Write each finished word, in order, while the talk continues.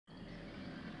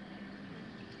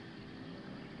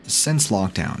Since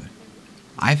lockdown,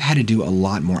 I've had to do a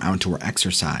lot more outdoor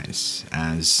exercise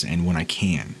as and when I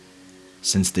can,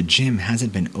 since the gym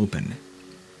hasn't been open.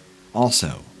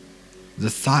 Also, the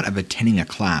thought of attending a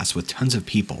class with tons of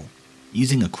people,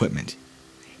 using equipment,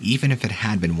 even if it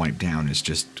had been wiped down, is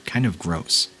just kind of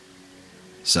gross.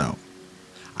 So,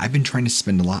 I've been trying to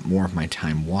spend a lot more of my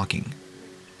time walking.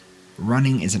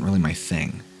 Running isn't really my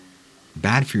thing.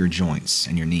 Bad for your joints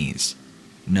and your knees.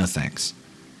 No thanks.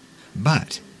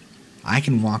 But I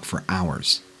can walk for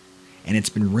hours, and it's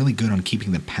been really good on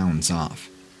keeping the pounds off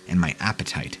and my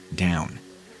appetite down.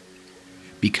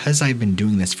 Because I've been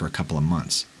doing this for a couple of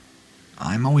months,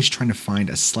 I'm always trying to find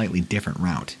a slightly different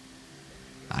route.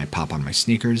 I pop on my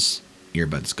sneakers,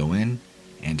 earbuds go in,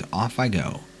 and off I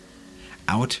go,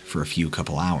 out for a few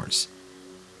couple hours.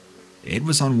 It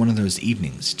was on one of those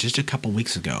evenings just a couple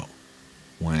weeks ago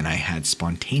when I had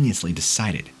spontaneously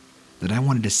decided that I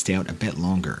wanted to stay out a bit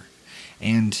longer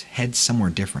and head somewhere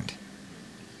different.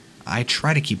 I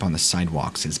try to keep on the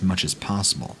sidewalks as much as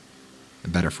possible,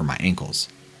 better for my ankles,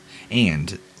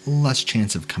 and less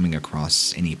chance of coming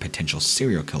across any potential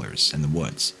serial killers in the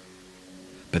woods.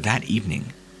 But that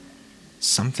evening,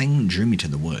 something drew me to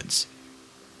the woods.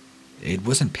 It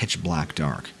wasn't pitch black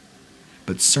dark,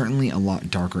 but certainly a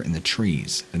lot darker in the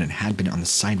trees than it had been on the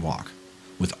sidewalk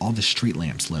with all the street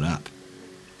lamps lit up.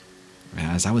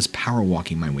 As I was power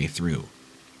walking my way through,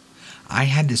 I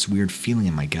had this weird feeling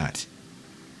in my gut.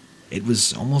 It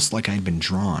was almost like I'd been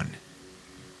drawn.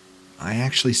 I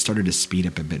actually started to speed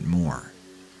up a bit more,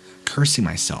 cursing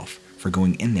myself for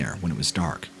going in there when it was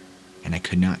dark and I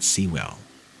could not see well,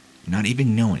 not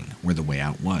even knowing where the way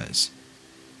out was.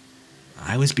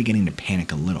 I was beginning to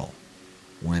panic a little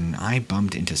when I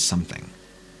bumped into something.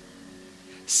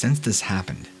 Since this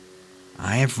happened,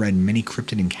 I have read many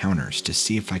cryptid encounters to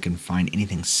see if I can find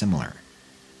anything similar.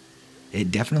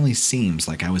 It definitely seems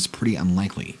like I was pretty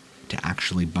unlikely to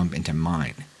actually bump into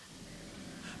mine.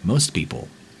 Most people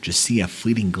just see a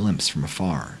fleeting glimpse from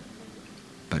afar,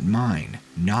 but mine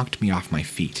knocked me off my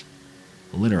feet,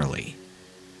 literally.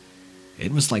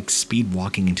 It was like speed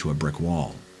walking into a brick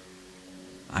wall.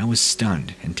 I was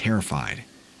stunned and terrified.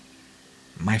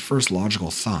 My first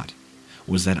logical thought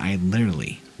was that I had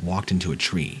literally walked into a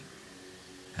tree.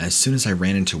 As soon as I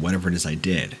ran into whatever it is I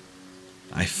did,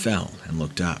 I fell and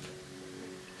looked up.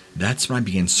 That's when I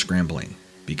began scrambling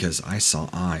because I saw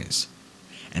eyes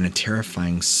and a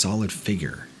terrifying solid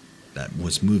figure that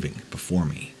was moving before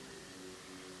me.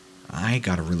 I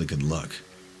got a really good look.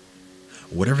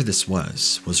 Whatever this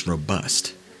was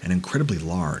robust and incredibly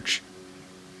large.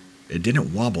 It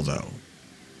didn't wobble though.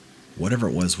 Whatever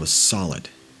it was solid,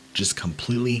 just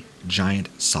completely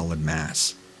giant solid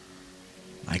mass.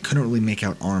 I couldn't really make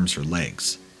out arms or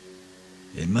legs.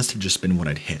 It must have just been what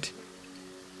I'd hit.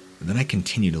 Then I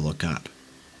continued to look up.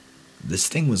 This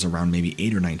thing was around maybe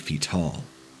 8 or 9 feet tall.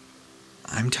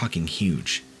 I'm talking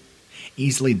huge,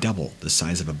 easily double the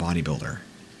size of a bodybuilder.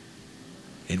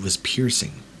 It was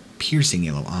piercing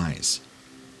yellow eyes.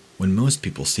 When most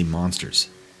people see monsters,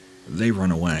 they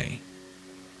run away.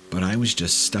 But I was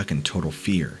just stuck in total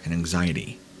fear and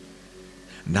anxiety.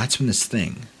 That's when this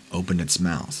thing opened its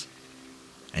mouth,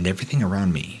 and everything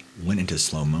around me went into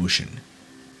slow motion.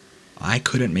 I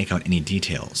couldn't make out any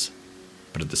details,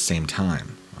 but at the same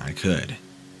time, I could.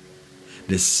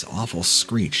 This awful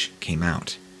screech came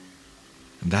out.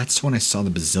 That's when I saw the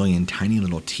bazillion tiny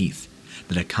little teeth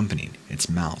that accompanied its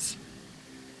mouth.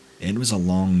 It was a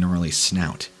long, gnarly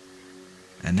snout,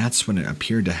 and that's when it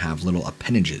appeared to have little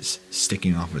appendages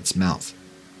sticking off of its mouth,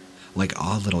 like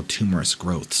odd little tumorous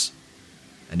growths,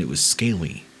 and it was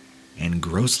scaly and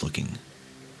gross looking,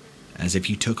 as if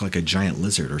you took like a giant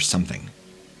lizard or something,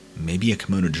 maybe a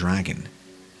Komodo dragon,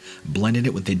 blended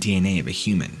it with the DNA of a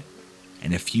human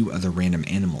and a few other random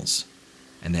animals,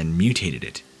 and then mutated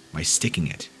it by sticking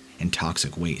it in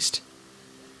toxic waste.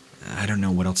 I don't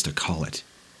know what else to call it.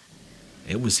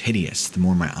 It was hideous the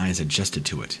more my eyes adjusted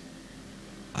to it.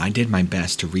 I did my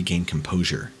best to regain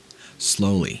composure,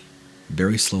 slowly,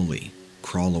 very slowly,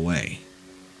 crawl away,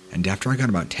 and after I got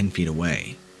about 10 feet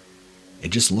away, it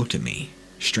just looked at me,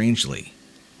 strangely,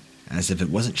 as if it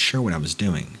wasn't sure what I was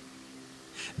doing.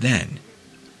 Then,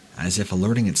 as if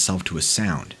alerting itself to a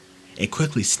sound, it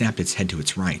quickly snapped its head to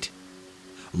its right,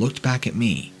 looked back at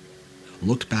me,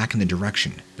 looked back in the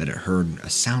direction that it heard a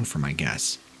sound from, I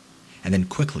guess, and then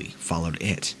quickly followed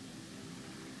it.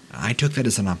 I took that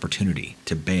as an opportunity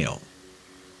to bail.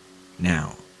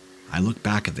 Now, I look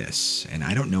back at this, and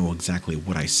I don't know exactly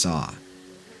what I saw,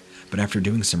 but after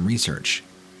doing some research,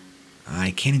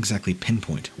 I can't exactly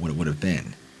pinpoint what it would have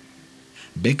been.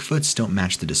 Bigfoots don't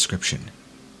match the description.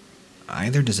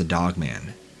 Either does a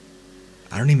Dogman.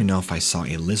 I don't even know if I saw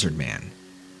a lizard man.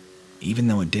 Even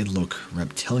though it did look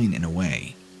reptilian in a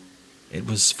way, it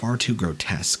was far too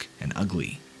grotesque and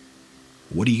ugly.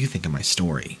 What do you think of my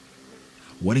story?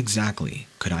 What exactly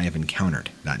could I have encountered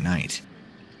that night?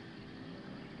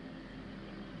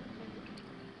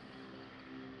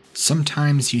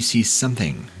 Sometimes you see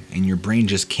something and your brain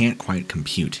just can't quite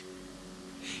compute.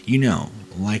 You know,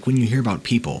 like when you hear about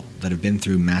people that have been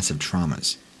through massive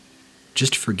traumas.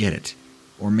 Just forget it,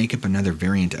 or make up another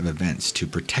variant of events to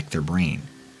protect their brain.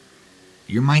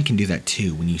 Your mind can do that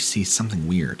too when you see something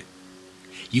weird.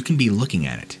 You can be looking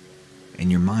at it,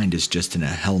 and your mind is just in a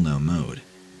hell no mode.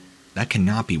 That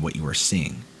cannot be what you are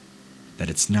seeing. That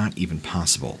it's not even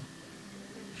possible.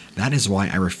 That is why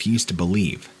I refuse to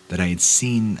believe that I had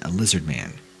seen a lizard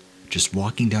man just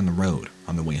walking down the road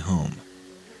on the way home.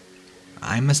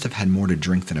 I must have had more to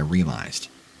drink than I realized,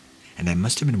 and I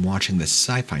must have been watching the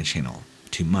sci-fi channel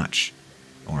too much,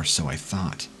 or so I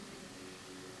thought.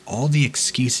 All the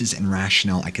excuses and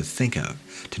rationale I could think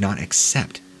of to not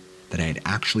accept that I had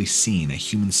actually seen a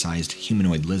human-sized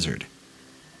humanoid lizard.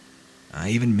 I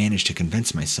even managed to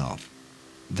convince myself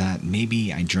that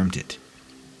maybe I dreamt it.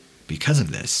 Because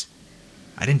of this,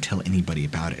 I didn't tell anybody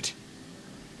about it.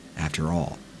 After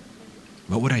all,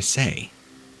 what would I say?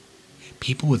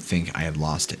 People would think I had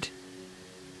lost it.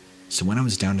 So when I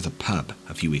was down to the pub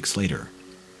a few weeks later,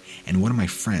 and one of my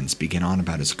friends began on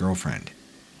about his girlfriend,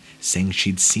 saying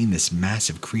she'd seen this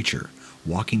massive creature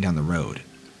walking down the road,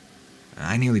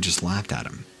 I nearly just laughed at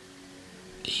him.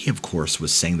 He, of course,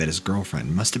 was saying that his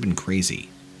girlfriend must have been crazy,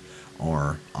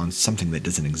 or on something that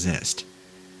doesn't exist,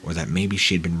 or that maybe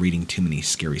she had been reading too many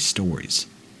scary stories.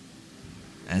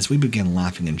 As we began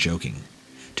laughing and joking,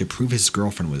 to prove his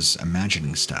girlfriend was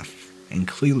imagining stuff and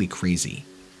clearly crazy,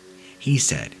 he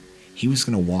said he was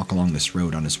going to walk along this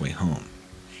road on his way home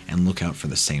and look out for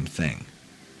the same thing,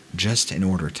 just in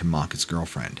order to mock his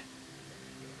girlfriend.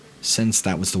 Since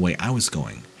that was the way I was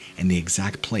going and the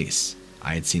exact place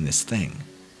I had seen this thing,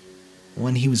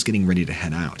 when he was getting ready to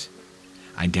head out,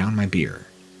 I downed my beer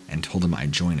and told him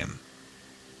I'd join him.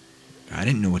 I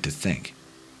didn't know what to think.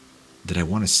 Did I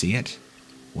want to see it?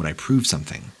 Would I prove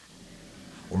something?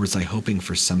 Or was I hoping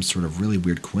for some sort of really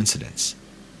weird coincidence,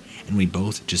 and we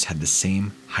both just had the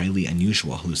same highly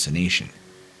unusual hallucination?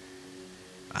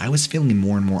 I was feeling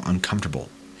more and more uncomfortable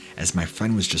as my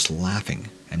friend was just laughing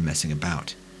and messing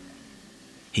about.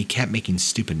 He kept making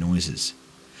stupid noises,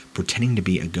 pretending to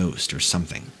be a ghost or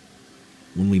something,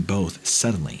 when we both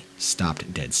suddenly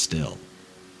stopped dead still.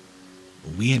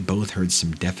 We had both heard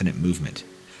some definite movement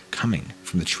coming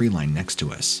from the tree line next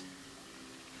to us.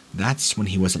 That's when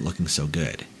he wasn't looking so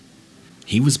good.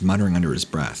 He was muttering under his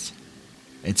breath.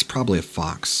 It's probably a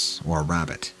fox or a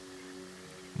rabbit.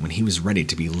 When he was ready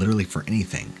to be literally for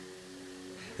anything.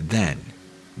 Then,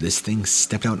 this thing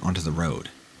stepped out onto the road,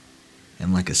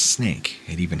 and like a snake,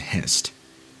 it even hissed.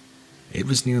 It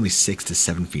was nearly 6 to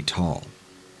 7 feet tall,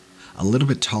 a little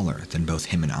bit taller than both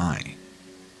him and I.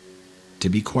 To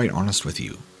be quite honest with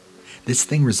you, this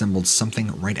thing resembled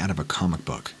something right out of a comic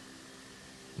book.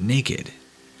 Naked,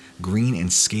 green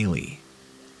and scaly.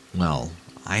 Well,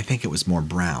 I think it was more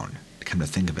brown, come to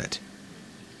think of it.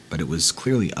 But it was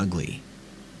clearly ugly,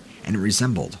 and it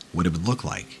resembled what it would look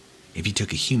like if you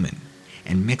took a human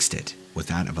and mixed it with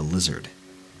that of a lizard.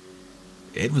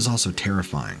 It was also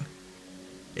terrifying.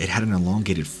 It had an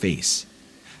elongated face,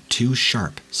 2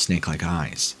 sharp snake-like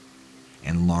eyes,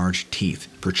 and large teeth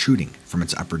protruding from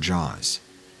its upper jaws.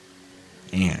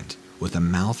 And with a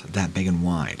mouth that big and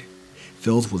wide,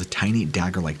 filled with tiny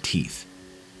dagger-like teeth,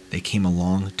 they came a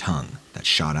long tongue that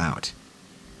shot out.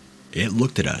 It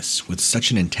looked at us with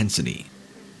such an intensity,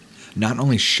 not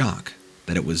only shock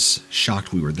that it was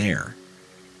shocked we were there,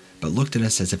 but looked at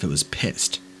us as if it was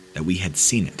pissed that we had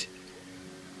seen it.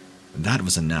 That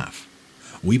was enough.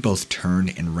 We both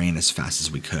turned and ran as fast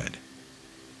as we could.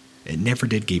 It never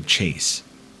did give chase.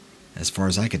 As far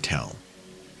as I could tell,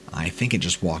 I think it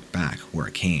just walked back where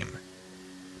it came,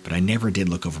 but I never did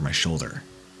look over my shoulder.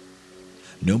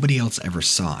 Nobody else ever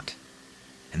saw it,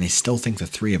 and they still think the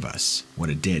 3 of us would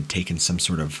have did taken some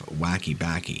sort of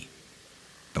wacky-backy.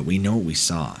 But we know what we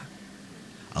saw.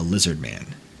 A lizard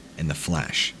man in the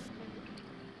flesh.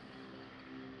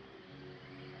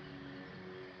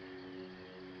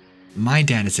 My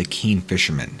dad is a keen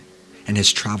fisherman and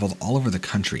has traveled all over the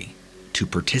country to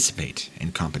participate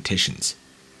in competitions.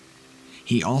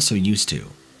 He also used to,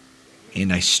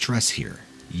 and I stress here,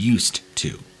 used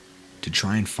to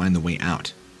try and find the way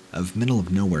out of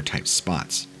middle-of-nowhere type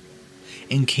spots,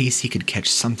 in case he could catch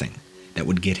something that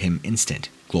would get him instant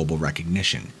global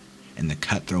recognition in the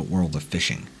cutthroat world of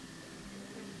fishing.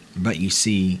 But you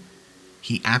see,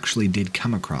 he actually did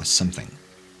come across something.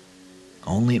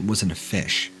 Only it wasn't a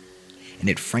fish, and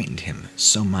it frightened him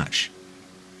so much.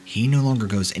 He no longer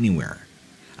goes anywhere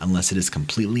unless it is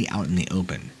completely out in the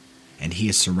open and he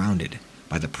is surrounded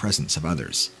by the presence of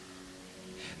others.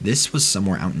 This was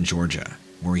somewhere out in Georgia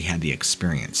where he had the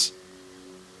experience.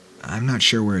 I'm not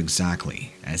sure where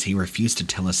exactly, as he refused to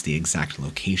tell us the exact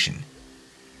location,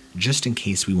 just in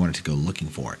case we wanted to go looking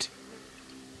for it.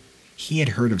 He had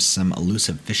heard of some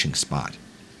elusive fishing spot,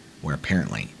 where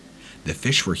apparently the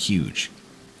fish were huge,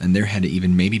 and there had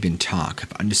even maybe been talk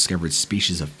of undiscovered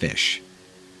species of fish.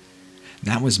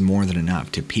 That was more than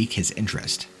enough to pique his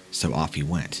interest, so off he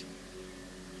went.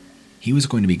 He was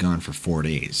going to be gone for 4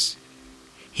 days.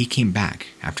 He came back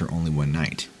after only one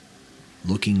night,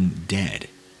 looking dead.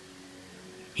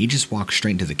 He just walked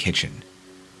straight into the kitchen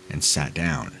and sat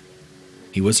down.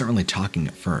 He wasn't really talking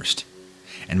at first,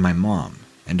 and my mom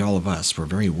and all of us were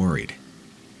very worried.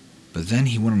 But then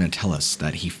he went on to tell us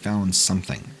that he found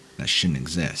something that shouldn't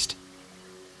exist.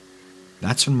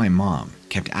 That's when my mom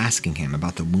kept asking him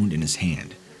about the wound in his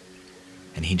hand,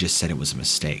 and he just said it was a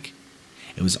mistake.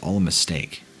 It was all a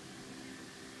mistake.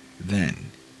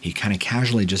 Then he kind of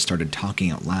casually just started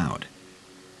talking out loud,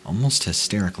 almost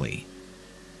hysterically.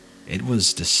 It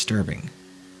was disturbing.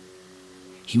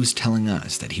 He was telling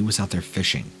us that he was out there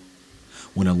fishing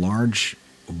when a large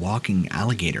walking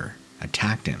alligator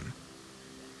attacked him.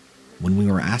 When we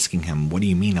were asking him, "What do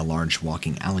you mean a large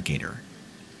walking alligator?"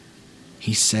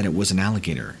 he said it was an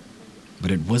alligator, but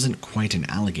it wasn't quite an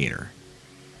alligator.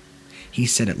 He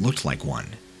said it looked like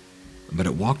one, but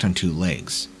it walked on 2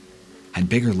 legs, had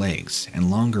bigger legs and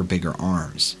longer, bigger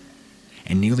arms,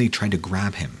 and nearly tried to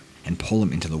grab him and pull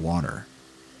him into the water.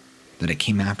 That it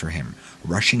came after him,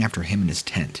 rushing after him in his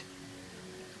tent.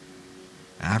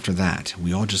 After that,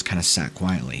 we all just kind of sat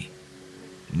quietly,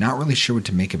 not really sure what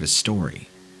to make of his story.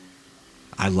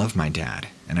 I love my dad,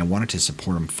 and I wanted to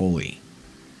support him fully,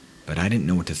 but I didn't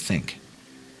know what to think.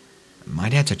 My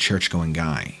dad's a church-going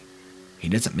guy. He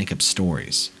doesn't make up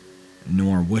stories,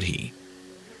 nor would he.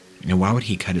 And why would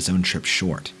he cut his own trip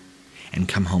short and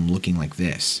come home looking like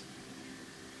this?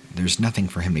 There's nothing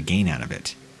for him to gain out of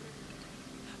it.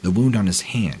 The wound on his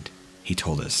hand, he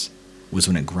told us, was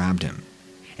when it grabbed him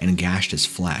and gashed his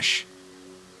flesh.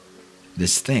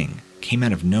 This thing came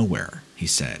out of nowhere, he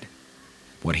said,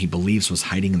 what he believes was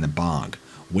hiding in the bog,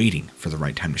 waiting for the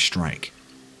right time to strike.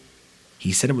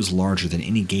 He said it was larger than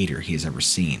any gator he has ever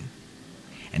seen,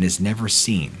 and has never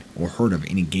seen or heard of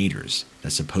any gators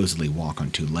that supposedly walk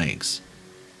on 2 legs.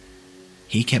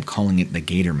 He kept calling it the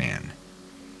Gator Man,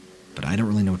 but I don't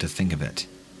really know what to think of it.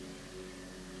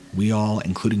 We all,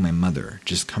 including my mother,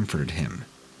 just comforted him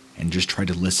and just tried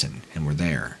to listen and were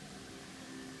there.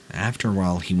 After a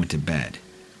while, he went to bed.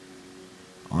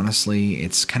 Honestly,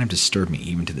 it's kind of disturbed me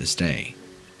even to this day.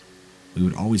 We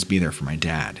would always be there for my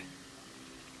dad.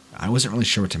 I wasn't really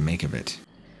sure what to make of it.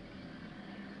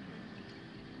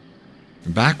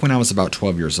 Back when I was about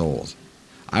 12 years old,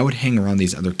 I would hang around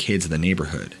these other kids in the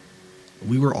neighborhood.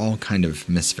 We were all kind of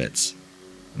misfits.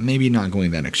 Maybe not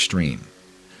going that extreme,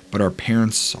 but our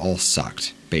parents all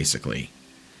sucked, basically.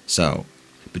 So,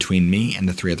 between me and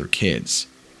the 3 other kids,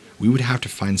 we would have to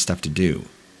find stuff to do.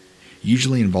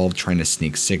 Usually involved trying to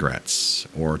sneak cigarettes,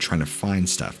 or trying to find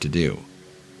stuff to do,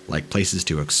 like places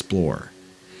to explore,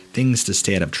 things to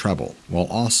stay out of trouble, while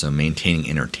also maintaining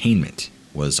entertainment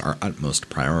was our utmost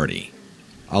priority.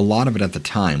 A lot of it at the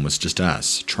time was just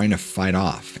us trying to fight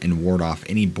off and ward off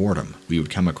any boredom we would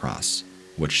come across,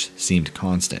 which seemed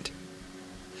constant.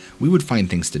 We would find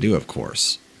things to do, of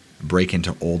course, break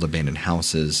into old abandoned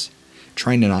houses,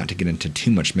 trying not to get into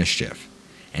too much mischief,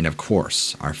 and of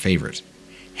course, our favorite,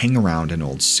 hang around in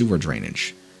old sewer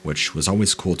drainage, which was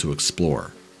always cool to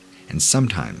explore, and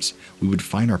sometimes we would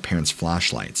find our parents'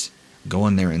 flashlights, go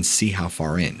in there and see how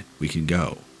far in we could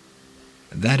go.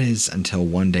 That is until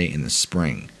one day in the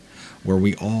spring, where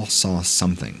we all saw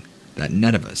something that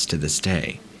none of us to this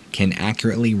day can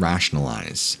accurately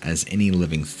rationalize as any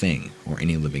living thing or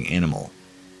any living animal.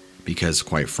 Because,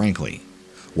 quite frankly,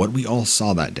 what we all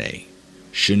saw that day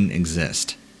shouldn't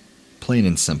exist. Plain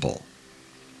and simple.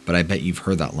 But I bet you've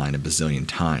heard that line a bazillion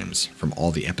times from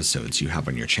all the episodes you have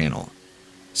on your channel.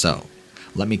 So,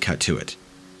 let me cut to it.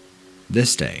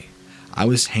 This day, I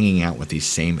was hanging out with these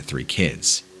same 3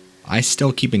 kids. I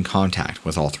still keep in contact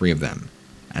with all 3 of them,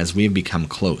 as we have become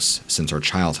close since our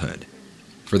childhood.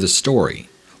 For the story,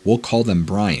 we'll call them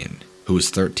Brian, who is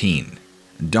 13,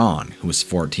 Dawn, who is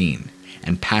 14,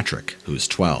 and Patrick, who is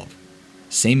 12.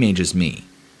 Same age as me.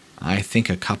 I think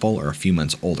a couple or a few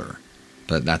months older,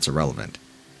 but that's irrelevant.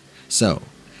 So,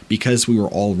 because we were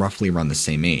all roughly around the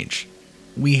same age,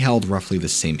 we held roughly the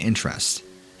same interests,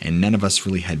 and none of us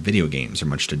really had video games or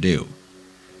much to do.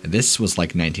 This was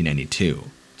like 1992,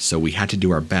 so we had to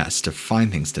do our best to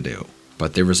find things to do.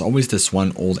 But there was always this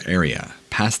one old area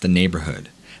past the neighborhood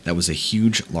that was a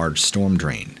huge, large storm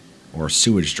drain, or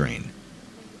sewage drain.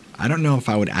 I don't know if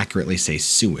I would accurately say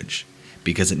sewage,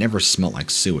 because it never smelt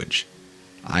like sewage.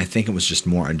 I think it was just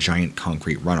more a giant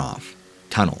concrete runoff,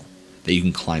 tunnel, that you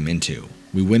can climb into.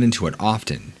 We went into it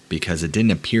often because it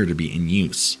didn't appear to be in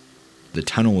use. The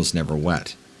tunnel was never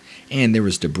wet, and there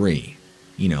was debris,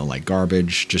 like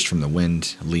garbage just from the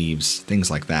wind, leaves, things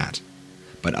like that.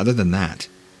 But other than that,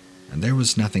 there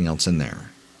was nothing else in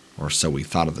there, or so we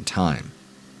thought at the time.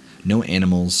 No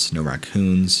animals, no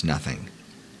raccoons, nothing.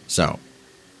 So,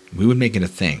 we would make it a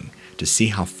thing to see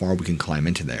how far we can climb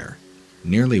into there,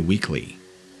 nearly weekly.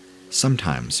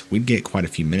 Sometimes we'd get quite a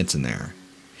few minutes in there,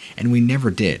 and we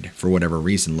never did for whatever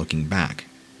reason looking back,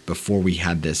 before we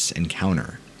had this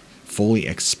encounter, fully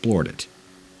explored it.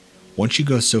 Once you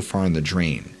go so far in the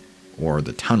drain, or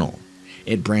the tunnel,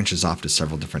 it branches off to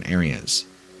several different areas.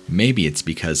 Maybe it's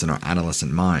because in our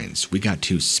adolescent minds we got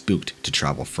too spooked to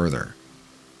travel further.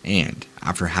 And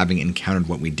after having encountered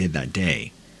what we did that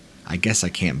day, I guess I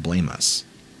can't blame us.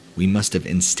 We must have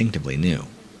instinctively knew.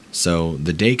 So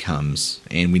the day comes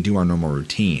and we do our normal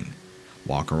routine.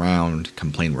 Walk around,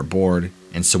 complain we're bored,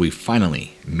 and so we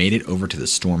finally made it over to the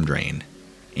storm drain.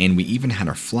 And we even had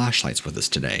our flashlights with us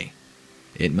today.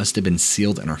 It must have been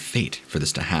sealed in our fate for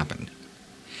this to happen.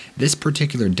 This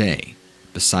particular day,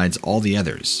 besides all the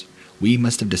others, we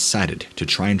must have decided to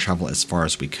try and travel as far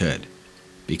as we could.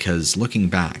 Because looking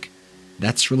back,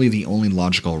 that's really the only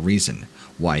logical reason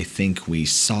why I think we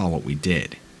saw what we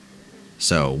did.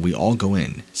 So we all go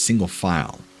in, single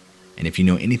file, and if you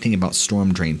know anything about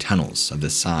storm drain tunnels of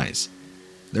this size,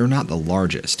 they're not the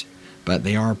largest, but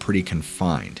they are pretty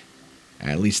confined.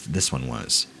 At least this one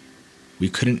was. We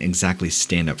couldn't exactly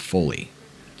stand up fully,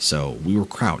 so we were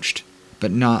crouched,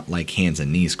 but not like hands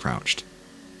and knees crouched.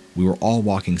 We were all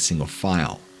walking single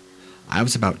file. I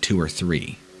was about 2 or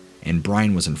 3, and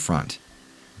Brian was in front.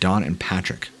 Don and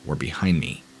Patrick were behind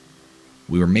me.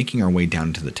 We were making our way down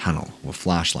into the tunnel with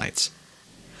flashlights.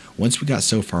 Once we got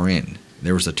so far in,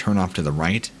 there was a turnoff to the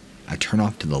right, a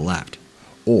turnoff to the left,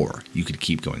 or you could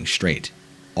keep going straight.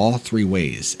 All 3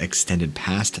 ways extended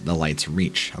past the light's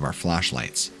reach of our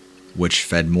flashlights, which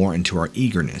fed more into our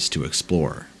eagerness to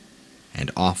explore. And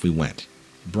off we went.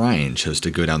 Brian chose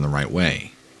to go down the right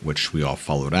way, which we all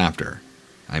followed after.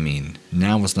 I mean,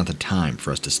 now was not the time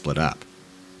for us to split up.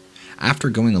 After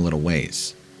going a little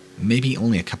ways, maybe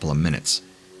only a couple of minutes,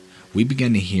 we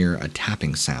began to hear a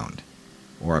tapping sound,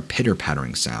 or a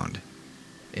pitter-pattering sound.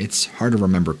 It's hard to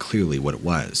remember clearly what it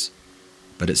was,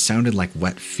 but it sounded like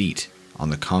wet feet on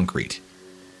the concrete.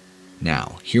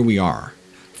 Now, here we are,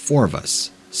 4 of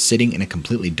us, sitting in a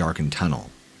completely darkened tunnel,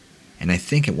 and I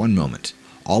think at one moment,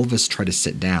 all of us tried to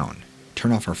sit down,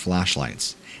 turn off our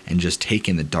flashlights, and just take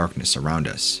in the darkness around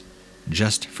us,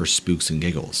 just for spooks and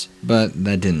giggles. But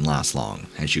that didn't last long,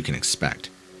 as you can expect.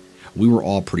 We were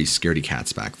all pretty scaredy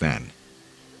cats back then.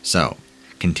 So,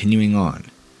 continuing on,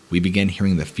 we began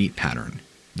hearing the feet pattern.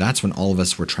 That's when all of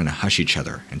us were trying to hush each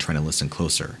other and trying to listen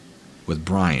closer, with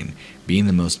Brian being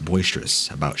the most boisterous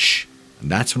about shh.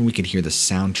 That's when we could hear the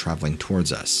sound traveling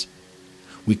towards us.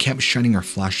 We kept shining our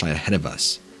flashlight ahead of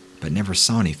us, but never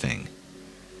saw anything.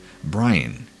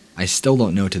 Brian, I still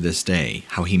don't know to this day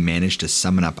how he managed to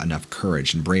summon up enough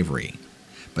courage and bravery,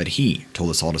 but he told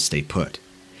us all to stay put,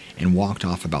 and walked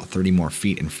off about 30 more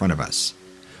feet in front of us,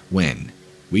 when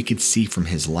we could see from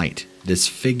his light, this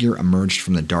figure emerged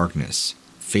from the darkness,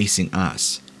 facing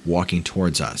us, walking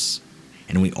towards us,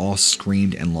 and we all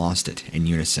screamed and lost it in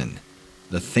unison.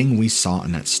 The thing we saw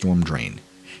in that storm drain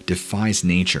defies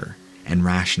nature and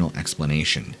rational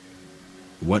explanation.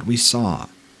 What we saw,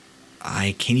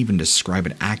 I can't even describe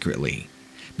it accurately,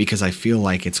 because I feel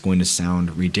like it's going to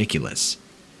sound ridiculous.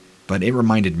 But it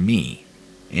reminded me,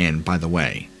 and by the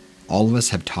way, all of us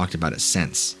have talked about it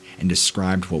since and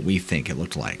described what we think it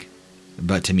looked like.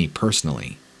 But to me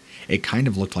personally, it kind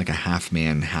of looked like a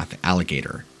half-man,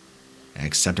 half-alligator,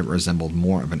 except it resembled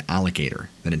more of an alligator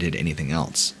than it did anything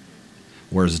else.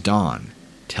 Whereas Don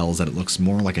tells that it looks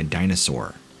more like a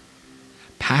dinosaur.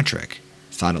 Patrick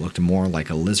thought it looked more like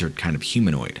a lizard kind of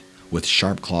humanoid with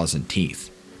sharp claws and teeth.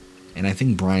 And I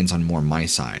think Brian's on more my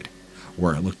side,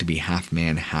 where it looked to be half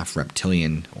man, half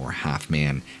reptilian, or half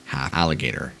man, half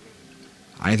alligator.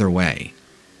 Either way,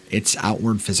 its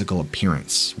outward physical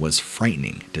appearance was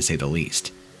frightening to say the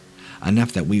least.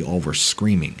 Enough that we all were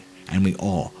screaming, and we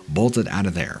all bolted out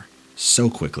of there so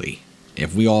quickly.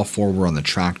 If we all 4 were on the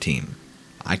track team,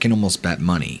 I can almost bet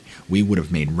money we would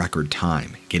have made record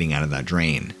time getting out of that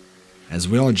drain. As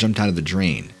we all jumped out of the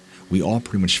drain, we all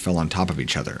pretty much fell on top of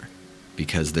each other,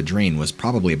 because the drain was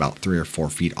probably about 3 or 4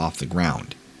 feet off the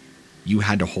ground. You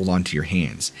had to hold on to your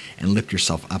hands and lift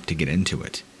yourself up to get into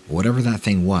it. Whatever that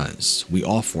thing was, we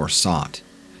all four saw it.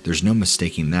 There's no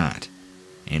mistaking that.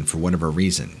 And for whatever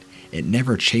reason, it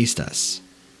never chased us.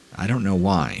 I don't know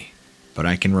why, but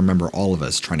I can remember all of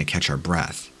us trying to catch our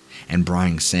breath, and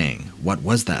Brian saying, "What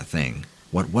was that thing?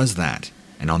 What was that?"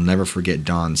 And I'll never forget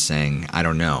Don saying, "I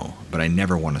don't know, but I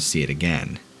never want to see it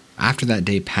again." After that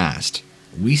day passed,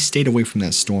 we stayed away from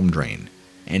that storm drain,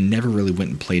 and never really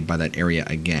went and played by that area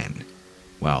again.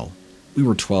 Well, we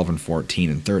were 12 and 14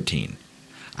 and 13.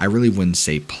 I really wouldn't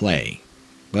say play,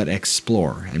 but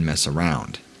explore and mess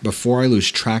around. Before I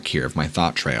lose track here of my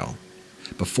thought trail,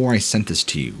 before I sent this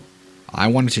to you, I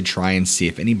wanted to try and see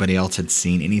if anybody else had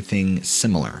seen anything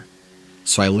similar.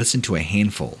 So I listened to a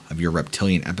handful of your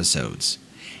reptilian episodes,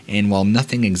 and while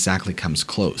nothing exactly comes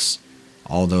close,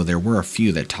 although there were a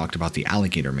few that talked about the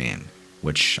alligator man,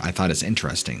 which I thought is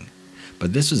interesting,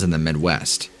 but this was in the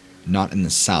Midwest, not in the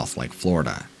South like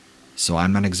Florida, so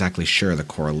I'm not exactly sure the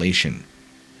correlation.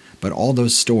 But all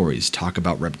those stories talk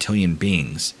about reptilian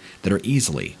beings that are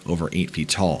easily over 8 feet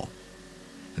tall.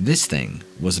 This thing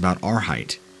was about our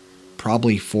height,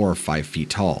 probably 4 or 5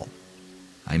 feet tall.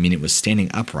 I mean, it was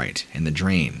standing upright in the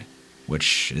drain,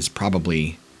 which is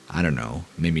probably, I don't know,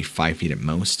 maybe 5 feet at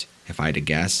most, if I had to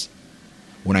guess.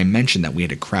 When I mentioned that we had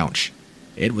to crouch,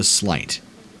 it was slight,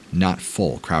 not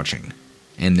full crouching.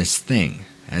 And this thing,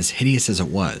 as hideous as it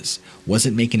was,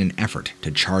 wasn't making an effort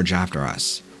to charge after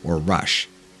us or rush.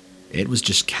 It was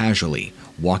just casually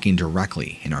walking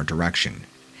directly in our direction,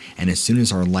 and as soon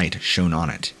as our light shone on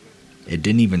it, it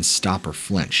didn't even stop or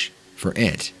flinch. For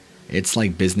it's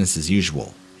like business as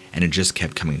usual, and it just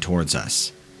kept coming towards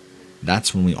us.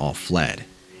 That's when we all fled,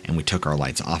 and we took our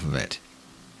lights off of it.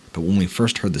 But when we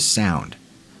first heard the sound,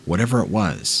 whatever it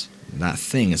was, that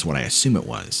thing is what I assume it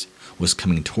was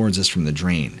coming towards us from the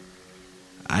drain.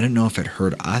 I don't know if it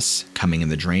heard us coming in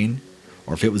the drain,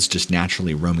 or if it was just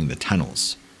naturally roaming the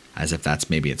tunnels, as if that's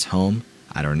maybe its home.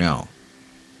 I don't know.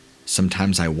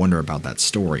 Sometimes I wonder about that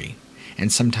story,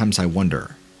 and sometimes I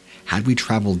wonder, had we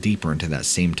traveled deeper into that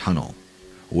same tunnel,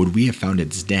 would we have found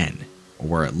its den, or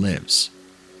where it lives?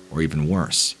 Or even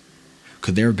worse,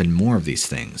 could there have been more of these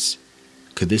things?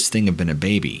 Could this thing have been a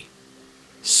baby?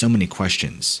 So many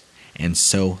questions, and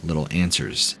so little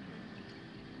answers.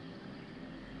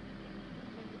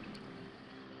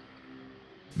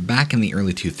 Back in the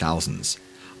early 2000s,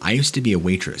 I used to be a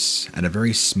waitress at a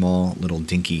very small, little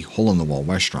dinky, hole-in-the-wall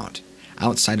restaurant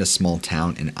outside a small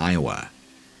town in Iowa.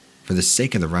 For the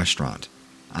sake of the restaurant,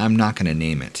 I'm not going to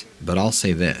name it, but I'll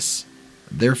say this.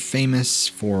 They're famous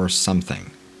for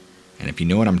something. And if you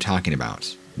know what I'm talking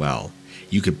about, well,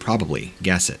 you could probably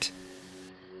guess it.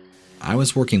 I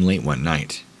was working late one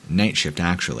night shift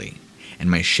actually,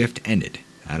 and my shift ended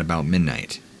at about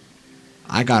midnight.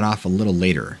 I got off a little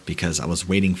later because I was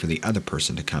waiting for the other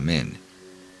person to come in.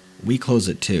 We close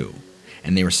at 2,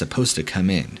 and they were supposed to come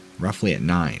in roughly at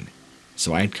 9,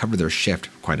 so I had covered their shift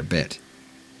quite a bit.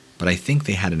 But I think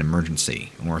they had an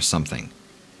emergency or something.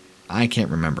 I can't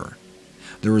remember.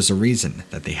 There was a reason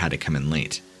that they had to come in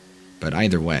late. But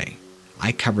either way,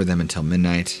 I covered them until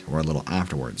midnight or a little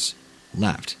afterwards,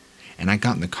 left, and I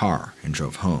got in the car and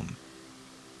drove home.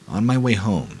 On my way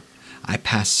home, I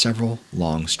passed several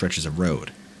long stretches of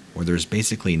road where there's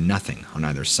basically nothing on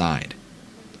either side.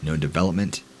 No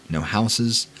development, no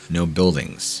houses, no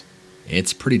buildings.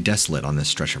 It's pretty desolate on this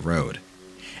stretch of road.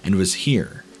 And it was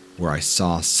here where I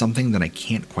saw something that I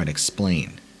can't quite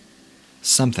explain.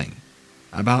 Something,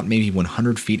 about maybe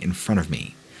 100 feet in front of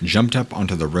me, jumped up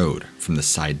onto the road from the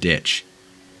side ditch.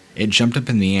 It jumped up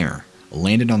in the air,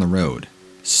 landed on the road,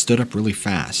 stood up really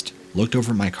fast, looked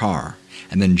over at my car,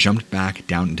 and then jumped back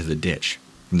down into the ditch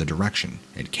from the direction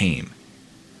it came.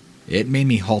 It made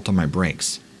me halt on my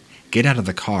brakes, get out of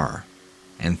the car,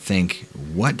 and think,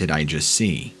 what did I just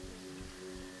see?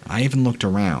 I even looked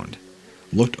around,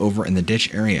 looked over in the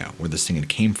ditch area where this thing had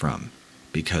came from,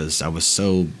 because I was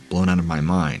so blown out of my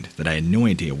mind that I had no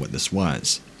idea what this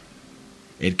was.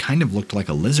 It kind of looked like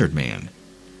a lizard man,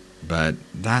 but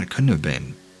that couldn't have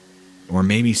been. Or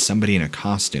maybe somebody in a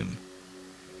costume.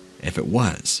 If it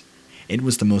was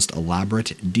the most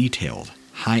elaborate, detailed,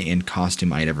 high-end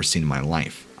costume I'd ever seen in my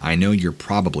life. I know you're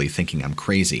probably thinking I'm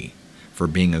crazy for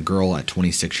being a girl at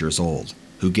 26 years old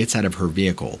who gets out of her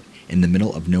vehicle in the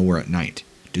middle of nowhere at night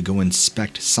to go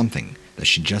inspect something that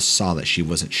she just saw that she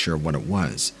wasn't sure what it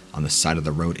was on the side of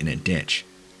the road in a ditch.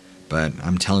 But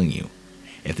I'm telling you,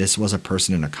 if this was a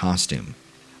person in a costume,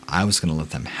 I was going to let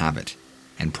them have it,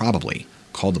 and probably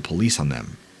call the police on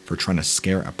them for trying to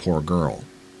scare a poor girl.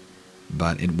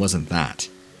 But it wasn't that.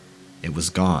 It was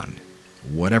gone,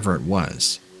 whatever it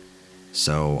was.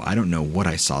 So I don't know what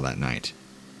I saw that night.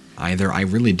 Either I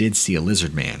really did see a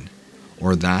lizard man,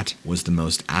 or that was the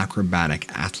most acrobatic,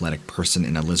 athletic person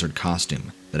in a lizard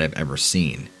costume that I've ever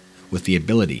seen, with the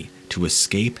ability to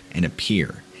escape and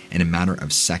appear in a matter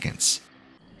of seconds.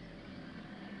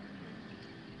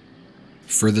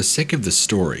 For the sake of the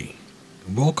story,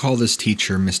 we'll call this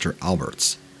teacher Mr.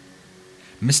 Alberts.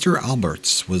 Mr.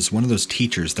 Alberts was one of those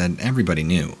teachers that everybody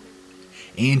knew,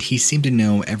 and he seemed to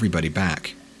know everybody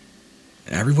back.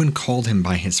 Everyone called him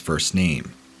by his first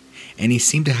name, and he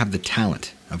seemed to have the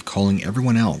talent of calling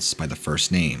everyone else by the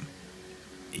first name,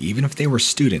 even if they were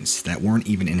students that weren't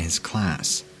even in his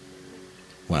class.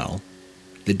 Well,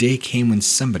 the day came when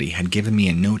somebody had given me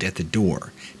a note at the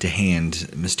door to hand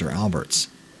Mr. Alberts.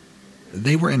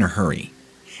 They were in a hurry,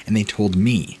 and they told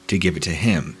me to give it to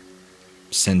him,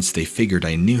 since they figured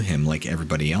I knew him like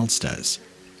everybody else does.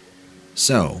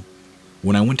 So,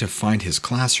 when I went to find his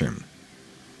classroom,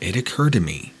 it occurred to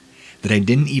me that I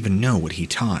didn't even know what he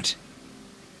taught.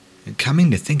 Coming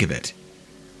to think of it,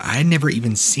 I had never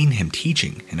even seen him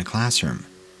teaching in a classroom.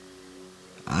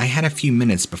 I had a few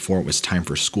minutes before it was time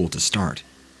for school to start,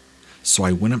 so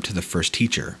I went up to the first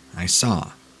teacher I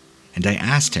saw, and I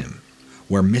asked him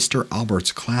where Mr.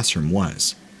 Albert's classroom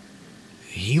was.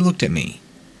 He looked at me,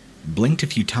 blinked a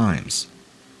few times,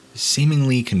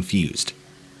 seemingly confused.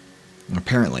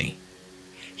 Apparently,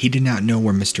 he did not know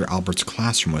where Mr. Albert's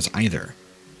classroom was either,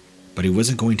 but he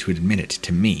wasn't going to admit it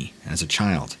to me as a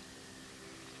child.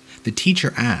 The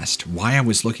teacher asked why I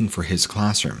was looking for his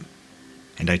classroom,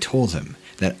 and I told him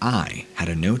that I had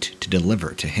a note to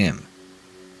deliver to him.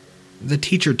 The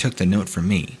teacher took the note from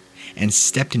me and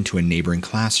stepped into a neighboring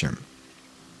classroom.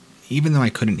 Even though I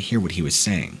couldn't hear what he was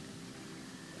saying,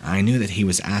 I knew that he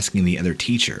was asking the other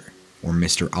teacher where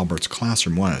Mr. Albert's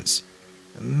classroom was,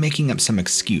 making up some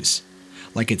excuse,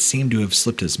 like it seemed to have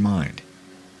slipped his mind.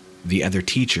 The other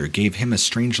teacher gave him a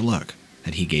strange look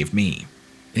that he gave me.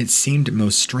 It seemed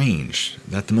most strange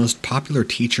that the most popular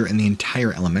teacher in the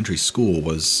entire elementary school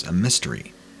was a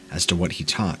mystery as to what he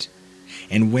taught,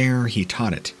 and where he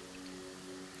taught it.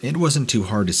 It wasn't too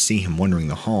hard to see him wandering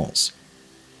the halls.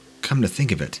 Come to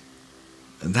think of it,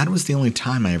 that was the only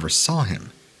time I ever saw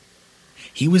him.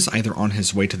 He was either on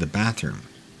his way to the bathroom,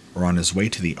 or on his way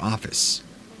to the office,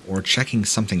 or checking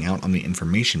something out on the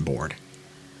information board.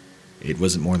 It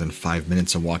wasn't more than 5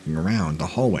 minutes of walking around the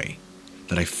hallway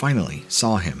that I finally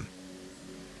saw him.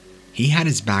 He had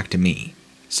his back to me,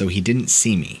 so he didn't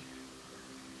see me.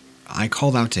 I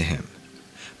called out to him,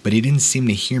 but he didn't seem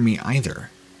to hear me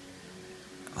either.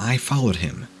 I followed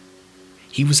him.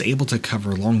 He was able to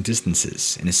cover long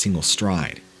distances in a single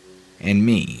stride, and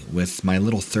me, with my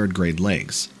little third-grade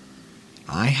legs,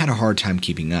 I had a hard time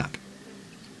keeping up.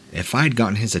 If I had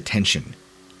gotten his attention,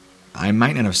 I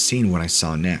might not have seen what I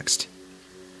saw next.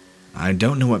 I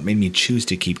don't know what made me choose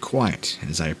to keep quiet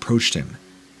as I approached him,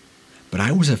 but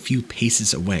I was a few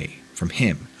paces away from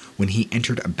him when he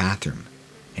entered a bathroom,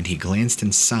 and he glanced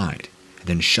inside and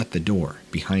then shut the door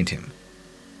behind him.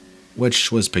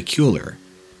 Which was peculiar,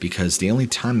 because the only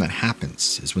time that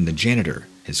happens is when the janitor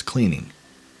is cleaning.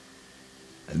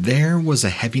 There was a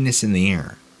heaviness in the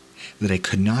air that I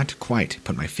could not quite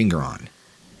put my finger on.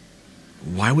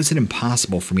 Why was it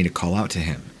impossible for me to call out to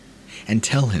him and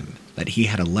tell him that he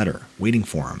had a letter waiting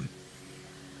for him?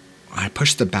 I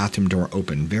pushed the bathroom door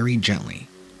open very gently,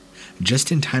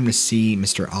 just in time to see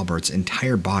Mr. Albert's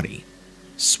entire body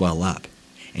swell up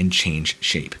and change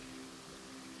shape.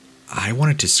 I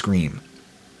wanted to scream,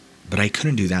 but I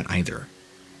couldn't do that either.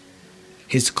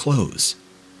 His clothes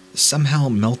somehow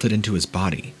melted into his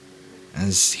body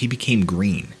as he became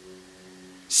green,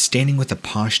 standing with a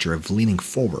posture of leaning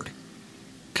forward,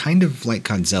 kind of like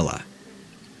Godzilla,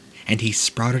 and he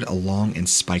sprouted a long and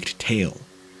spiked tail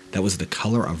that was the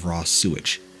color of raw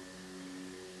sewage.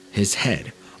 His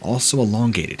head, also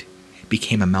elongated,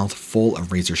 became a mouth full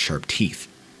of razor-sharp teeth.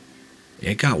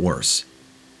 It got worse.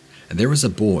 There was a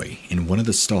boy in one of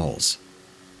the stalls.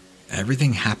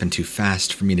 Everything happened too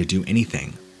fast for me to do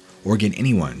anything or get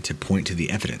anyone to point to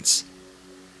the evidence.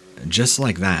 Just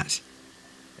like that,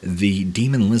 the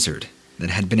demon lizard that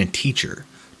had been a teacher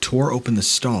tore open the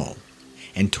stall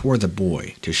and tore the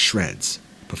boy to shreds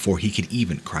before he could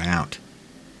even cry out.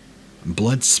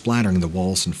 Blood splattering the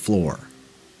walls and floor,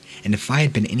 and if I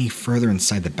had been any further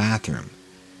inside the bathroom,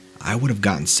 I would have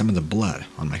gotten some of the blood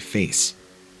on my face.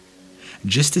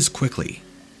 Just as quickly,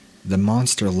 the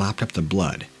monster lapped up the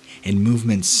blood in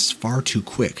movements far too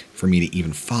quick for me to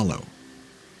even follow.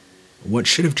 What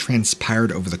should have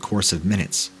transpired over the course of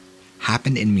minutes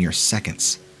happened in mere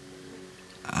seconds.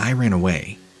 I ran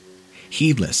away,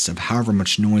 heedless of however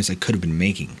much noise I could have been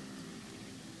making.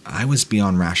 I was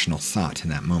beyond rational thought in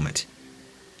that moment.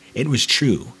 It was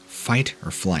true, fight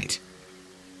or flight.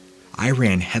 I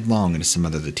ran headlong into some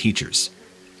of the teachers.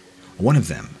 One of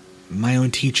them, my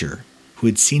own teacher, who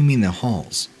had seen me in the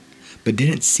halls, but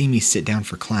didn't see me sit down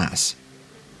for class.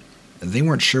 They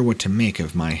weren't sure what to make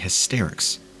of my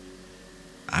hysterics.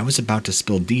 I was about to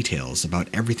spill details about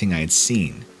everything I had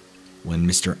seen when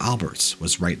Mr. Alberts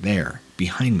was right there,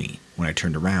 behind me, when I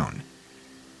turned around.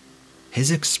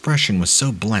 His expression was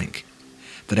so blank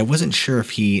that I wasn't sure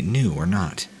if he knew or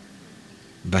not.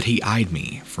 But he eyed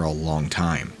me for a long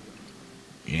time,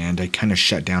 and I kind of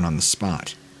shut down on the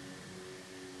spot.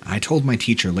 I told my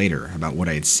teacher later about what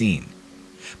I had seen,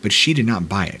 but she did not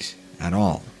buy it at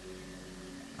all.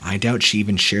 I doubt she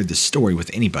even shared the story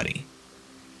with anybody.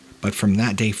 But from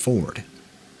that day forward,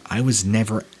 I was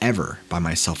never ever by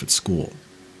myself at school.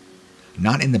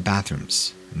 Not in the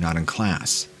bathrooms, not in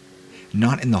class,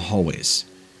 not in the hallways,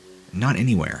 not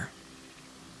anywhere.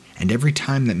 And every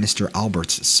time that Mr.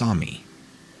 Alberts saw me,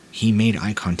 he made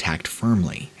eye contact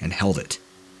firmly and held it.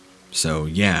 So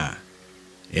yeah,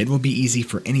 it will be easy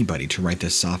for anybody to write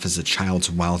this off as a child's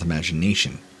wild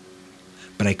imagination.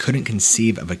 But I couldn't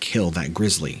conceive of a kill that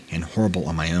grisly and horrible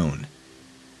on my own.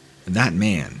 That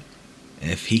man,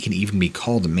 if he can even be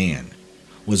called a man,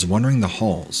 was wandering the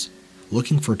halls,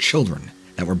 looking for children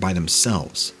that were by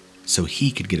themselves so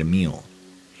he could get a meal,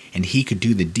 and he could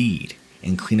do the deed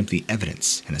and clean up the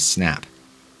evidence in a snap.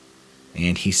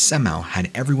 And he somehow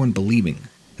had everyone believing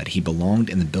that he belonged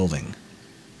in the building.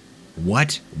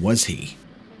 What was he?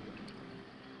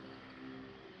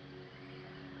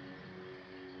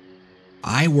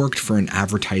 I worked for an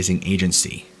advertising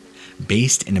agency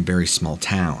based in a very small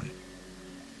town.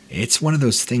 It's one of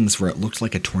those things where it looked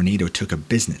like a tornado took a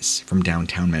business from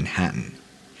downtown Manhattan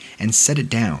and set it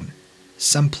down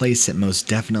someplace it most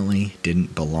definitely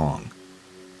didn't belong.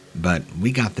 But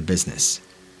we got the business.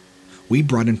 We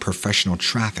brought in professional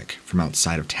traffic from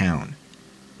outside of town,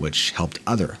 which helped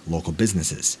other local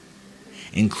businesses,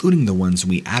 including the ones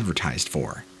we advertised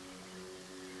for.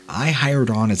 I hired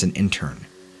on as an intern,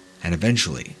 and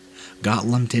eventually got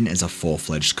lumped in as a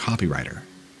full-fledged copywriter.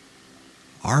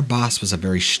 Our boss was a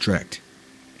very strict,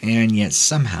 and yet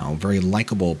somehow very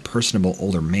likable, personable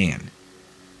older man.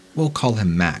 We'll call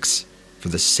him Max, for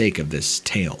the sake of this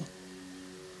tale.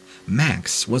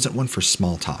 Max wasn't one for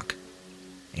small talk,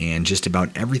 and just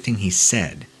about everything he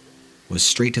said was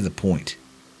straight to the point,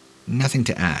 nothing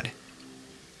to add,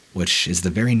 which is the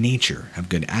very nature of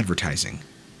good advertising.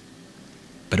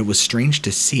 But it was strange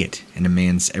to see it in a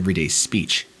man's everyday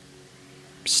speech.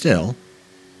 Still,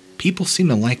 people seemed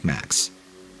to like Max,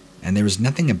 and there was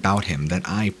nothing about him that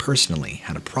I personally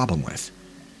had a problem with.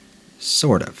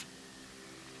 Sort of.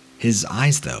 His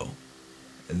eyes, though,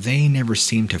 they never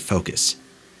seemed to focus.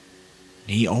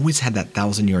 He always had that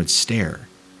 1,000-yard stare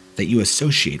that you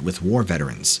associate with war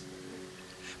veterans.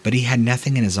 But he had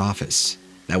nothing in his office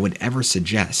that would ever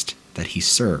suggest that he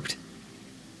served.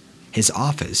 His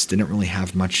office didn't really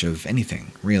have much of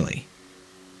anything, really.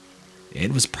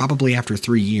 It was probably after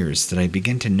 3 years that I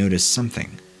began to notice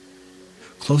something.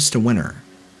 Close to winter,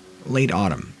 late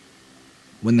autumn,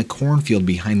 when the cornfield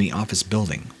behind the office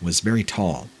building was very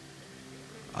tall,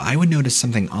 I would notice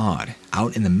something odd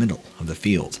out in the middle of the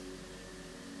field.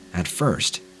 At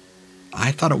first,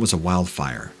 I thought it was a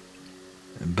wildfire,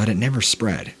 but it never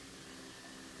spread.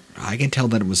 I could tell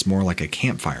that it was more like a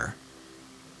campfire,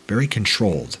 very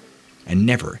controlled and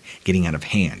never getting out of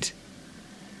hand.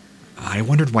 I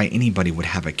wondered why anybody would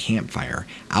have a campfire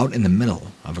out in the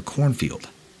middle of a cornfield.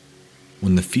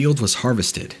 When the field was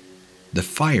harvested, the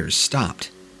fires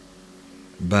stopped.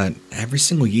 But every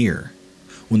single year,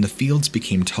 when the fields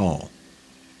became tall,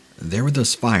 there were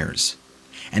those fires,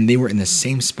 and they were in the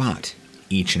same spot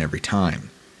each and every time.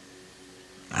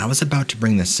 I was about to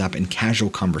bring this up in casual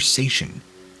conversation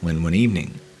when one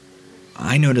evening,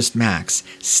 I noticed Max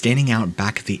standing out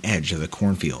back at the edge of the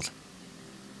cornfield.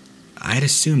 I had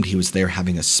assumed he was there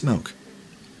having a smoke,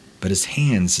 but his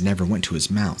hands never went to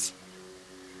his mouth.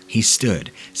 He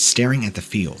stood, staring at the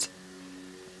field.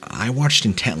 I watched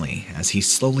intently as he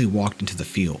slowly walked into the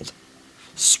field,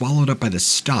 swallowed up by the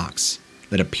stalks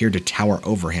that appeared to tower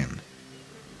over him.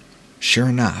 Sure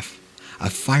enough, a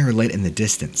fire lit in the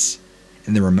distance,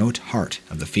 in the remote heart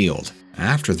of the field.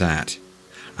 After that,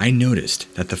 I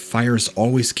noticed that the fires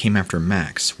always came after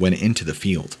Max went into the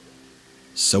field.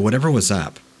 So whatever was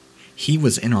up, he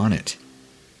was in on it.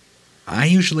 I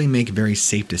usually make very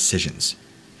safe decisions,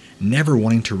 never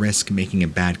wanting to risk making a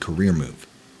bad career move.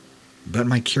 But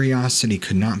my curiosity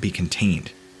could not be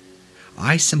contained.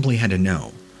 I simply had to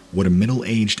know what a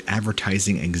middle-aged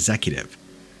advertising executive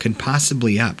could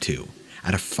possibly up to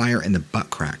at a fire in the butt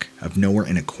crack of nowhere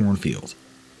in a cornfield.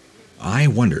 I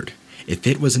wondered if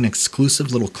it was an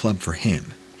exclusive little club for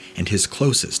him and his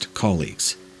closest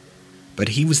colleagues. But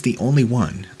he was the only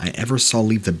one I ever saw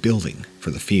leave the building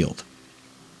for the field.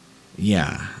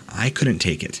 Yeah, I couldn't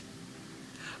take it.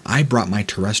 I brought my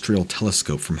terrestrial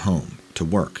telescope from home to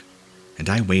work, and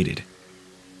I waited.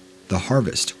 The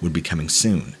harvest would be coming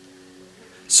soon,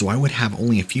 so I would have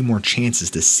only a few more chances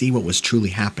to see what was truly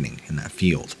happening in that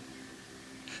field.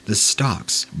 The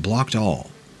stalks blocked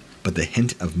all but the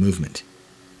hint of movement,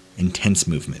 intense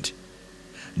movement,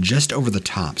 just over the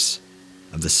tops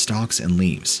of the stalks and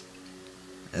leaves.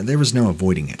 There was no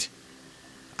avoiding it.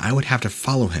 I would have to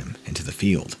follow him into the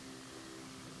field.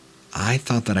 I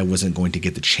thought that I wasn't going to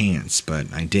get the chance,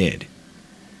 but I did.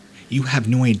 You have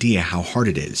no idea how hard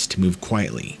it is to move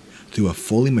quietly through a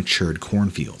fully matured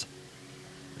cornfield.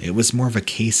 It was more of a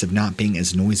case of not being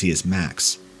as noisy as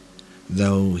Max,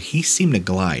 though he seemed to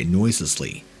glide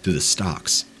noiselessly through the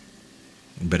stalks.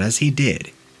 But as he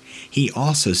did, he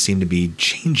also seemed to be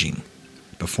changing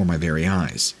before my very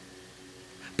eyes.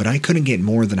 But I couldn't get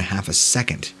more than a half a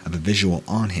second of a visual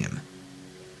on him.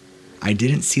 I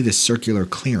didn't see the circular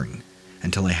clearing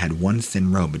until I had one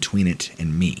thin row between it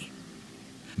and me.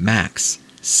 Max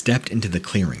stepped into the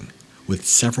clearing with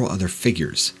several other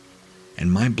figures,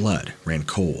 and my blood ran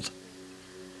cold.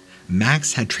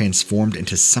 Max had transformed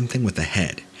into something with a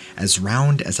head as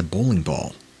round as a bowling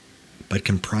ball, but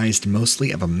comprised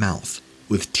mostly of a mouth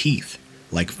with teeth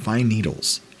like fine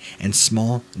needles and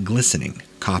small, glistening,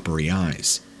 coppery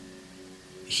eyes.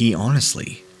 He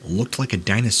honestly looked like a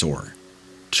dinosaur,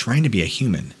 trying to be a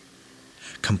human,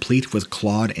 complete with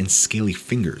clawed and scaly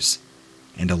fingers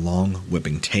and a long,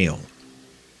 whipping tail.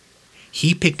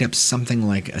 He picked up something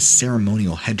like a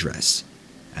ceremonial headdress,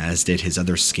 as did his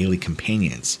other scaly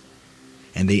companions,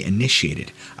 and they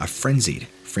initiated a frenzied,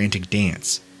 frantic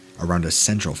dance around a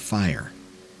central fire.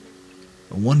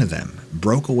 One of them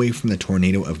broke away from the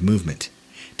tornado of movement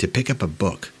to pick up a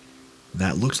book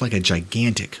that looked like a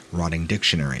gigantic, rotting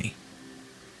dictionary.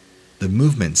 The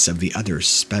movements of the others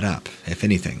sped up, if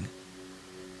anything,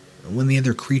 when the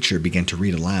other creature began to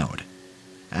read aloud.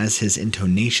 As his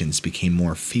intonations became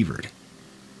more fevered,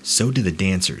 so did the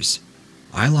dancers.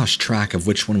 I lost track of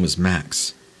which one was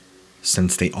Max,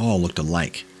 since they all looked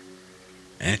alike,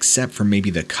 except for maybe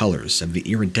the colors of the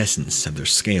iridescence of their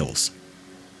scales.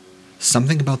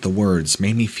 Something about the words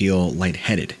made me feel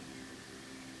lightheaded.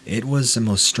 It was a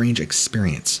most strange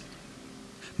experience.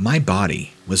 My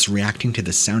body was reacting to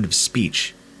the sound of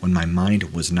speech when my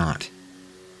mind was not.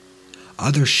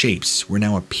 Other shapes were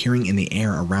now appearing in the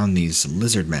air around these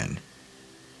lizard men.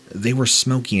 They were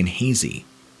smoky and hazy,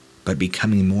 but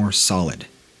becoming more solid.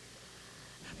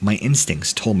 My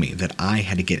instincts told me that I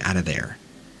had to get out of there.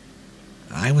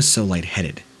 I was so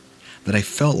lightheaded that I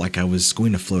felt like I was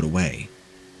going to float away.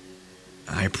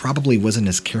 I probably wasn't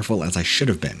as careful as I should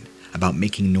have been about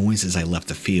making noise as I left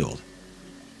the field,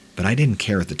 but I didn't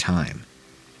care at the time.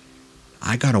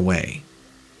 I got away,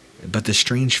 but the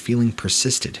strange feeling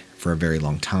persisted for a very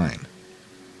long time.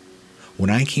 When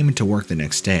I came into work the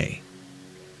next day,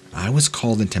 I was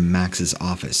called into Max's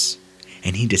office,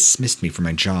 and he dismissed me from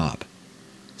my job,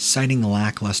 citing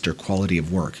lackluster quality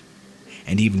of work,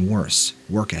 and even worse,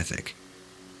 work ethic.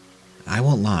 I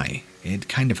won't lie, it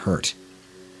kind of hurt,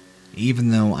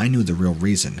 even though I knew the real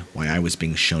reason why I was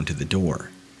being shown to the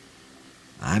door.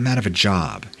 I'm out of a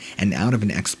job and out of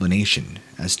an explanation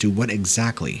as to what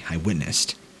exactly I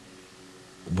witnessed.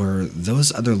 Were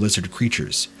those other lizard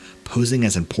creatures posing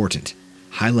as important,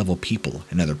 high-level people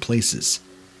in other places?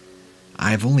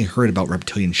 I've only heard about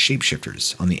reptilian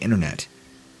shapeshifters on the internet.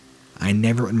 I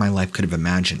never in my life could have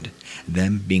imagined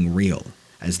them being real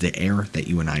as the air that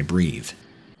you and I breathe.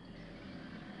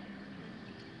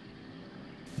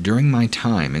 During my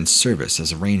time in service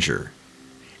as a ranger,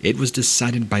 it was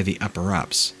decided by the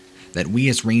upper-ups that we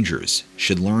as rangers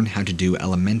should learn how to do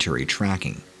elementary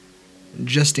tracking,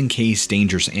 just in case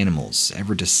dangerous animals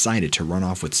ever decided to run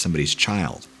off with somebody's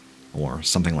child, or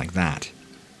something like that.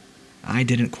 I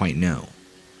didn't quite know.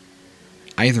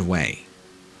 Either way,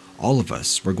 all of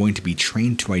us were going to be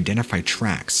trained to identify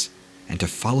tracks and to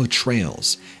follow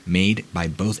trails made by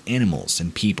both animals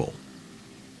and people.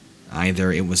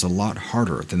 Either it was a lot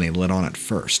harder than they let on at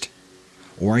first,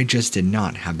 or I just did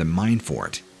not have the mind for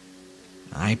it.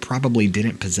 I probably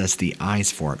didn't possess the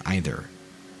eyes for it either,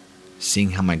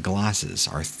 seeing how my glasses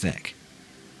are thick.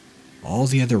 All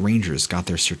the other rangers got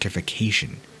their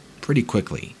certification pretty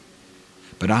quickly,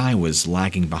 but I was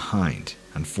lagging behind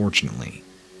unfortunately.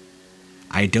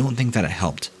 I don't think that it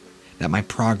helped that my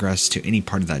progress to any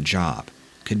part of that job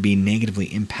could be negatively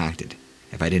impacted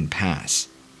if I didn't pass.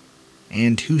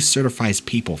 And who certifies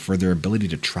people for their ability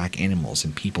to track animals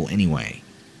and people anyway?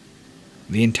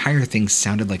 The entire thing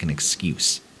sounded like an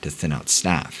excuse to thin out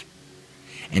staff.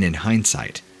 And in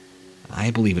hindsight,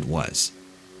 I believe it was.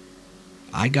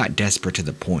 I got desperate to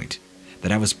the point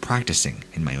that I was practicing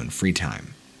in my own free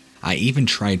time. I even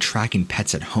tried tracking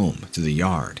pets at home through the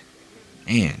yard,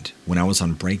 and when I was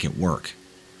on break at work.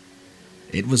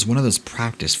 It was one of those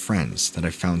practice friends that I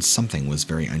found something was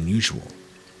very unusual.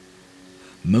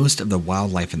 Most of the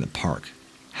wildlife in the park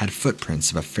had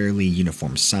footprints of a fairly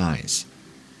uniform size.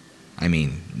 I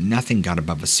mean, nothing got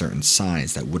above a certain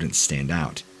size that wouldn't stand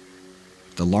out.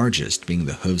 The largest being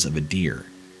the hooves of a deer.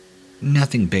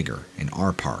 Nothing bigger in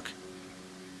our park.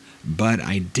 But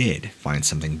I did find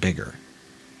something bigger.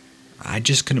 I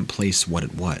just couldn't place what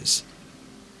it was.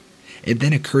 It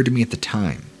then occurred to me at the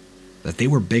time that they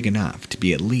were big enough to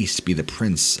be at least be the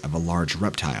prints of a large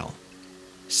reptile,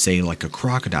 say like a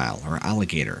crocodile or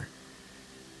alligator.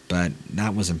 But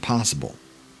that was impossible.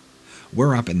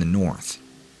 We're up in the north.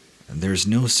 There's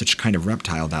no such kind of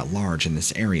reptile that large in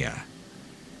this area.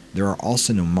 There are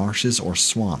also no marshes or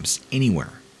swamps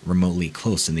anywhere remotely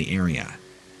close in the area,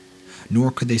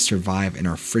 nor could they survive in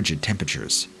our frigid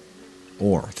temperatures,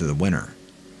 or through the winter.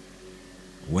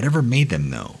 Whatever made them,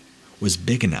 though, was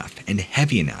big enough and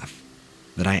heavy enough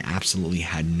that I absolutely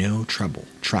had no trouble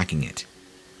tracking it.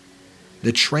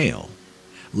 The trail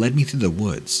led me through the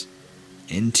woods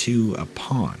into a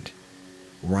pond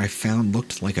where I found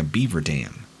looked like a beaver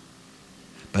dam,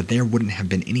 but there wouldn't have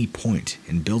been any point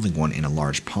in building one in a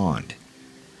large pond.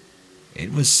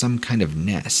 It was some kind of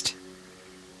nest.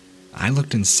 I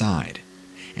looked inside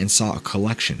and saw a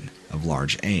collection of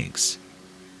large eggs.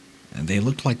 They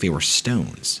looked like they were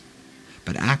stones,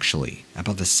 but actually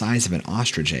about the size of an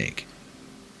ostrich egg.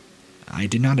 I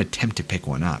did not attempt to pick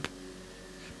one up,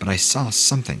 but I saw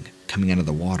something coming out of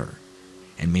the water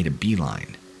and made a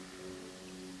beeline.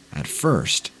 At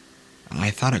first, I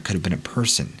thought it could have been a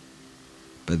person,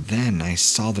 but then I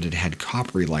saw that it had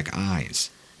coppery-like eyes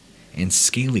and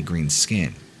scaly green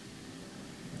skin.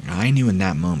 I knew in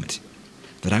that moment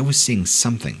that I was seeing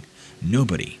something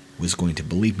nobody was going to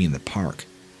believe me in the park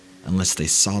unless they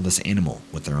saw this animal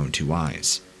with their own two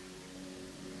eyes.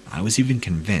 I was even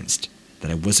convinced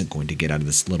that I wasn't going to get out of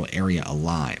this little area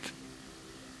alive.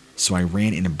 So I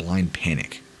ran in a blind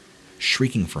panic,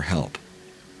 shrieking for help.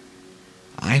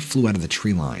 I flew out of the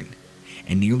tree line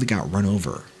and nearly got run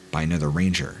over by another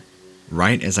ranger.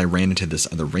 Right as I ran into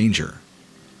this other ranger,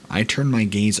 I turned my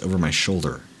gaze over my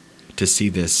shoulder to see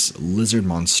this lizard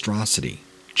monstrosity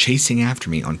chasing after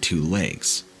me on two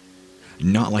legs,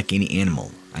 not like any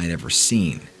animal I had ever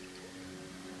seen.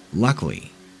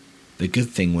 Luckily, the good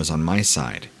thing was on my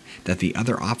side that the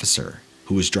other officer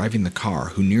who was driving the car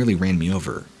who nearly ran me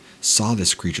over saw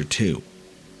this creature too,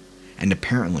 and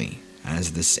apparently,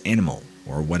 as this animal,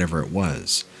 or whatever it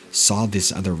was, saw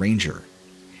this other ranger,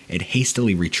 it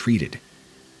hastily retreated.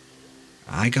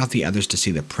 I got the others to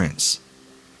see the prints,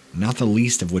 not the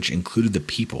least of which included the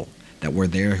people that were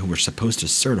there who were supposed to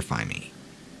certify me.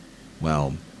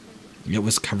 Well, it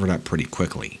was covered up pretty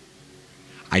quickly.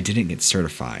 I didn't get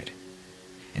certified.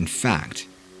 In fact,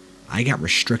 I got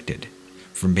restricted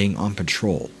from being on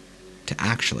patrol to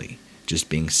actually just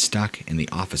being stuck in the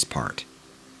office part.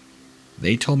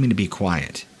 They told me to be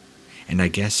quiet, and I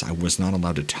guess I was not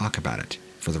allowed to talk about it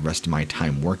for the rest of my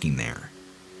time working there.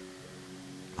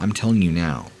 I'm telling you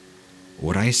now,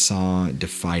 what I saw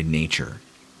defied nature.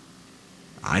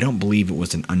 I don't believe it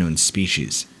was an unknown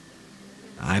species.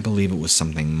 I believe it was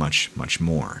something much, much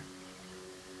more.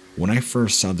 When I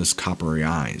first saw those coppery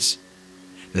eyes,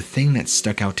 the thing that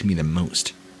stuck out to me the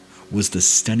most was the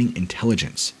stunning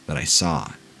intelligence that I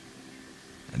saw.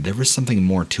 There was something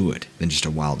more to it than just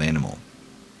a wild animal.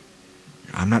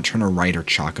 I'm not trying to write or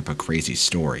chalk up a crazy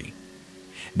story.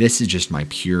 This is just my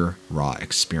pure, raw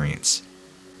experience.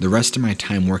 The rest of my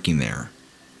time working there,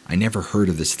 I never heard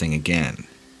of this thing again.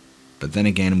 But then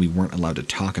again, we weren't allowed to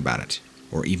talk about it,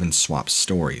 or even swap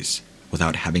stories,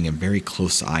 without having a very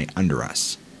close eye under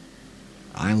us.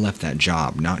 I left that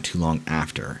job not too long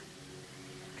after,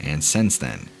 and since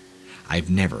then, I've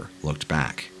never looked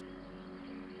back.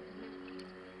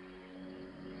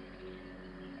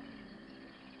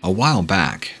 A while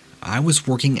back, I was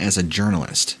working as a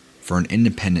journalist for an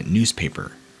independent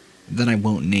newspaper that I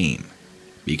won't name,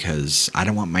 because I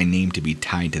don't want my name to be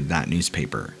tied to that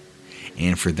newspaper,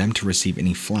 and for them to receive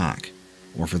any flack,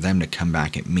 or for them to come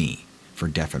back at me for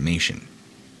defamation.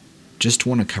 Just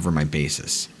want to cover my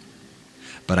bases.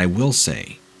 But I will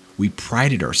say, We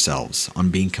prided ourselves on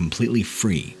being completely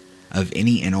free of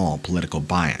any and all political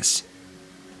bias,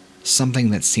 something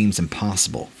that seems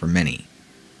impossible for many.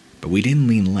 But we didn't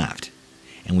lean left,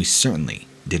 and we certainly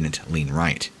didn't lean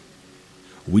right.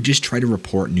 We just tried to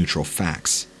report neutral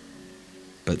facts.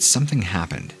 But something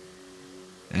happened.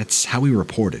 That's how we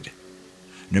reported,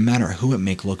 no matter who it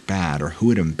may look bad or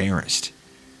who it embarrassed,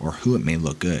 or who it may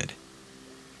look good.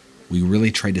 We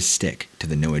really tried to stick to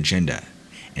the no agenda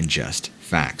and just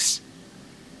facts.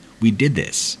 We did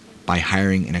this by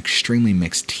hiring an extremely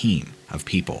mixed team of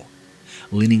people,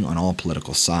 leaning on all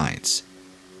political sides.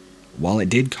 While it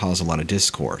did cause a lot of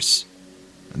discourse,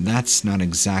 that's not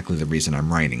exactly the reason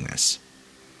I'm writing this.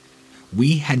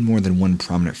 We had more than one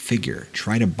prominent figure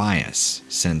try to buy us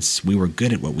since we were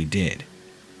good at what we did,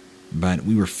 but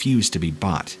we refused to be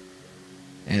bought,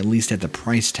 at least at the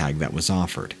price tag that was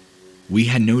offered. We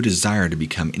had no desire to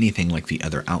become anything like the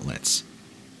other outlets.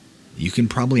 You can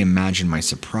probably imagine my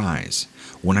surprise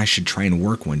when I should try and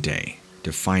work one day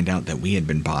to find out that we had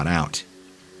been bought out.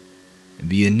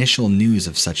 The initial news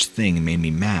of such thing made me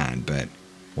mad, but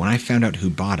when I found out who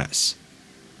bought us,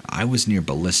 I was near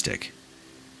ballistic.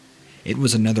 It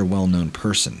was another well-known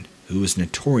person who was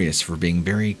notorious for being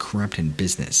very corrupt in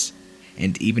business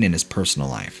and even in his personal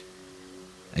life.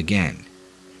 Again,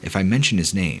 if I mention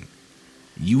his name,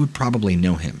 you would probably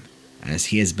know him, as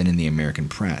he has been in the American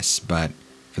press, but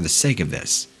for the sake of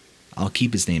this, I'll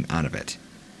keep his name out of it.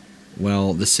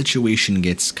 Well, the situation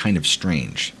gets kind of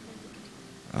strange.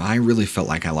 I really felt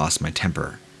like I lost my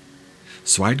temper.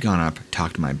 So I'd gone up,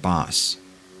 talked to my boss,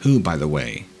 who, by the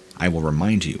way, I will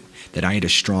remind you that I had a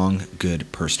strong,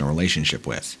 good personal relationship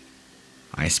with.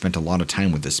 I spent a lot of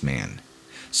time with this man,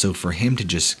 so for him to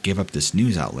just give up this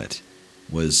news outlet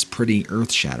was pretty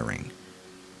earth-shattering.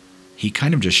 He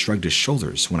kind of just shrugged his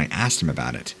shoulders when I asked him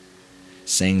about it,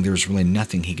 saying there was really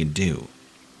nothing he could do.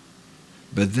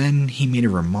 But then he made a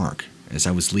remark as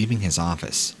I was leaving his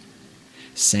office,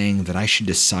 saying that I should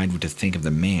decide what to think of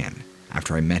the man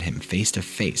after I met him face to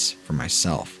face for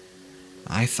myself.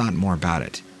 I thought more about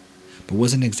it, but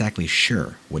wasn't exactly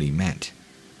sure what he meant.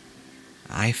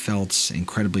 I felt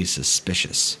incredibly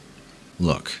suspicious.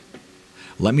 Look,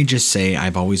 let me just say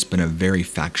I've always been a very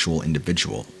factual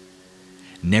individual,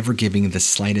 never giving the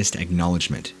slightest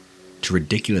acknowledgement to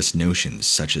ridiculous notions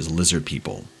such as lizard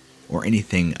people or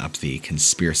anything up the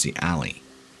conspiracy alley.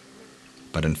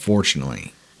 But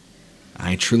unfortunately,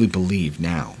 I truly believe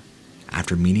now,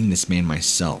 after meeting this man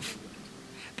myself,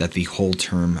 that the whole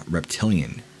term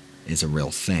reptilian is a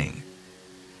real thing.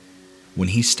 When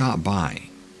he stopped by,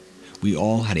 we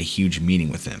all had a huge meeting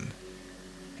with him,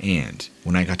 and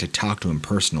when I got to talk to him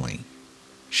personally,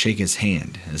 shake his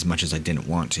hand as much as I didn't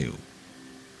want to,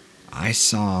 I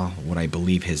saw what I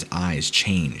believe his eyes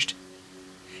changed.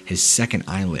 His second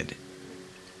eyelid.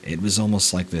 It was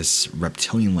almost like this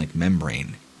reptilian-like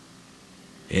membrane.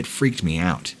 It freaked me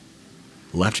out,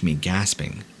 left me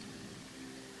gasping.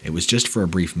 It was just for a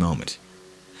brief moment,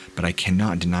 but I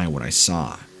cannot deny what I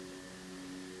saw.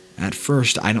 At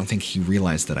first, I don't think he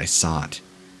realized that I saw it,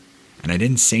 and I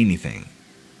didn't say anything,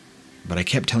 but I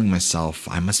kept telling myself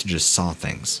I must have just saw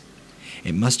things.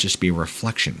 It must just be a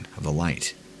reflection of the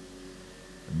light.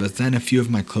 But then a few of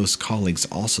my close colleagues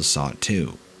also saw it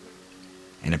too,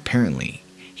 and apparently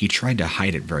he tried to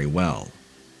hide it very well,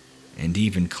 and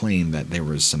even claimed that there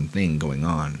was something going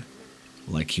on,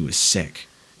 like he was sick,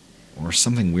 or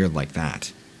something weird like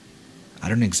that. I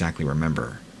don't exactly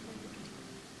remember.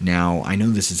 Now, I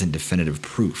know this isn't definitive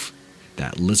proof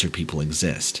that lizard people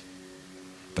exist,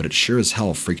 but it sure as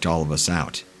hell freaked all of us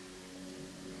out.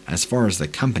 As far as the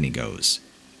company goes,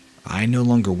 I no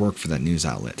longer work for that news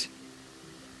outlet,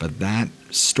 but that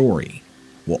story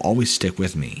will always stick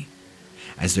with me,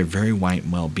 as there very might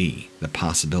well be the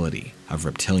possibility of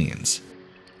reptilians.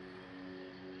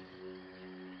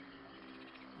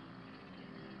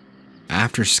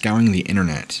 After scouring the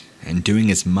internet and doing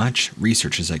as much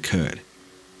research as I could,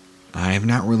 I have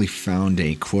not really found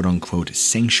a quote-unquote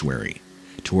sanctuary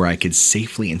to where I could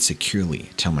safely and securely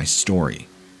tell my story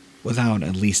without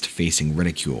at least facing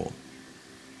ridicule.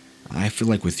 I feel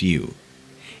like with you,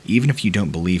 even if you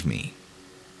don't believe me,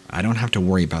 I don't have to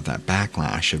worry about that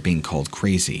backlash of being called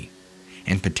crazy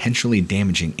and potentially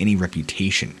damaging any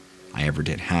reputation I ever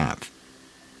did have.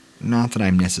 Not that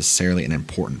I'm necessarily an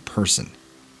important person.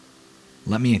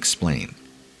 Let me explain.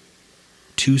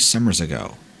 2 summers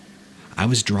ago, I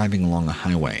was driving along a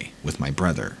highway with my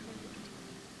brother.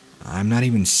 I'm not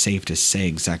even safe to say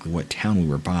exactly what town we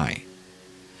were by,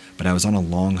 but I was on a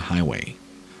long highway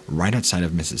right outside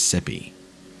of Mississippi.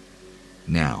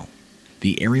 Now,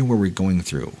 the area where we're going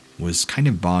through was kind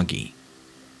of boggy,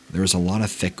 There is a lot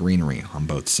of thick greenery on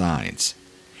both sides,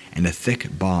 and a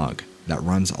thick bog that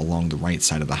runs along the right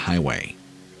side of the highway.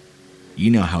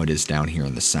 You know how it is down here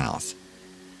in the south.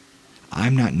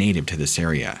 I'm not native to this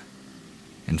area.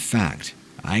 In fact,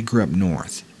 I grew up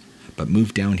north, but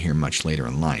moved down here much later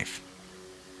in life.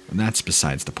 That's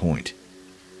besides the point.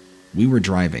 We were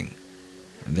driving.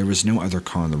 There was no other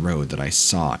car on the road that I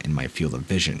saw in my field of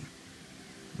vision.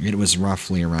 It was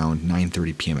roughly around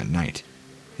 9:30 p.m. at night,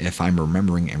 if I'm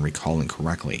remembering and recalling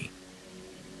correctly.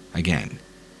 Again,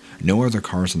 no other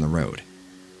cars on the road,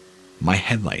 my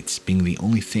headlights being the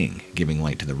only thing giving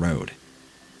light to the road.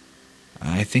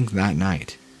 I think that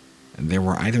night, there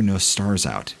were either no stars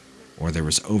out, or there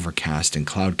was overcast and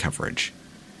cloud coverage,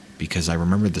 because I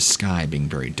remember the sky being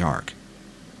very dark.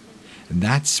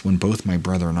 That's when both my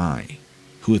brother and I,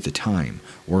 who at the time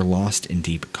were lost in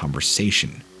deep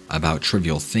conversation about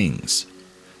trivial things,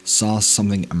 saw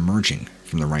something emerging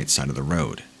from the right side of the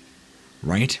road,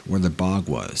 right where the bog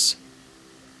was.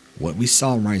 What we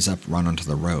saw rise up run onto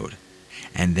the road,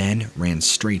 and then ran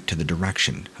straight to the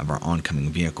direction of our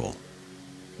oncoming vehicle,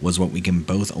 was what we can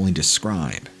both only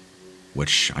describe,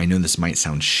 which I know this might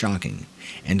sound shocking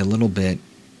and a little bit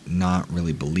not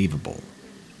really believable,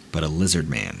 but a lizard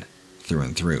man through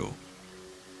and through.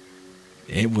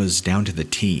 It was down to the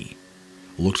T,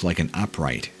 looked like an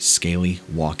upright, scaly,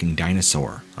 walking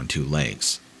dinosaur on two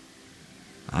legs.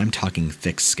 I'm talking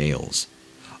thick scales,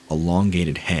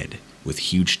 elongated head with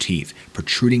huge teeth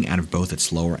protruding out of both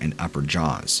its lower and upper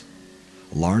jaws,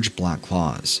 large black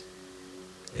claws.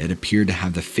 It appeared to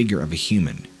have the figure of a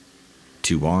human,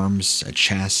 2 arms, a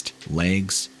chest,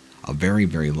 legs, a very,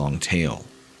 very long tail,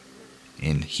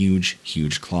 and huge,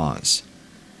 huge claws,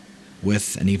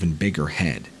 with an even bigger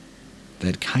head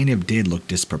that kind of did look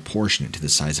disproportionate to the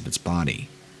size of its body.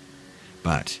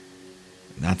 But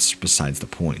that's besides the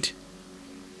point.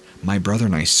 My brother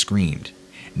and I screamed,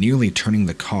 nearly turning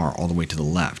the car all the way to the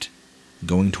left,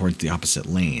 going towards the opposite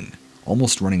lane,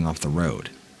 almost running off the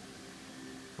road.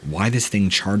 Why this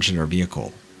thing charged at our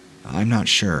vehicle, I'm not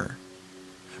sure,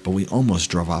 but we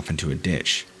almost drove off into a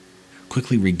ditch,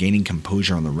 quickly regaining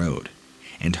composure on the road,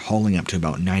 and hauling up to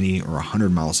about 90 or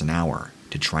 100 miles an hour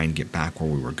to try and get back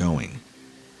where we were going.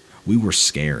 We were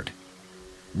scared.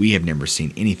 We have never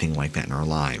seen anything like that in our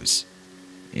lives,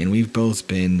 and we've both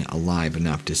been alive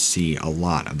enough to see a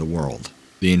lot of the world.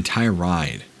 The entire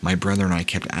ride, my brother and I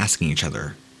kept asking each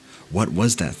other, "What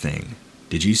was that thing?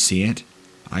 Did you see it?"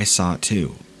 I saw it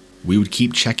too. We would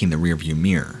keep checking the rearview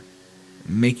mirror,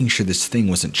 making sure this thing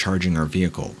wasn't charging our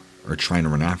vehicle or trying to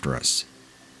run after us.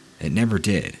 It never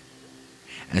did.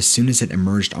 As soon as it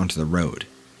emerged onto the road,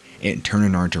 it turned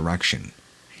in our direction,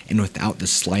 and without the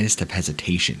slightest of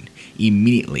hesitation,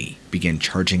 immediately began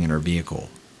charging at our vehicle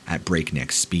at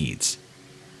breakneck speeds.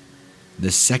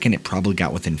 The second it probably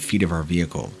got within feet of our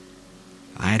vehicle,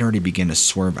 I had already begun to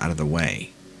swerve out of the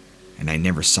way, and I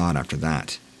never saw it after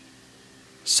that.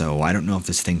 So I don't know if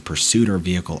this thing pursued our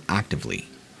vehicle actively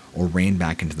or ran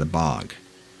back into the bog.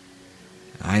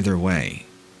 Either way,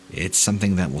 it's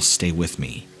something that will stay with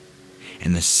me,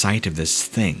 and the sight of this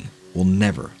thing will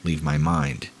never leave my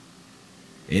mind.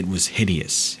 It was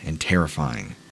hideous and terrifying,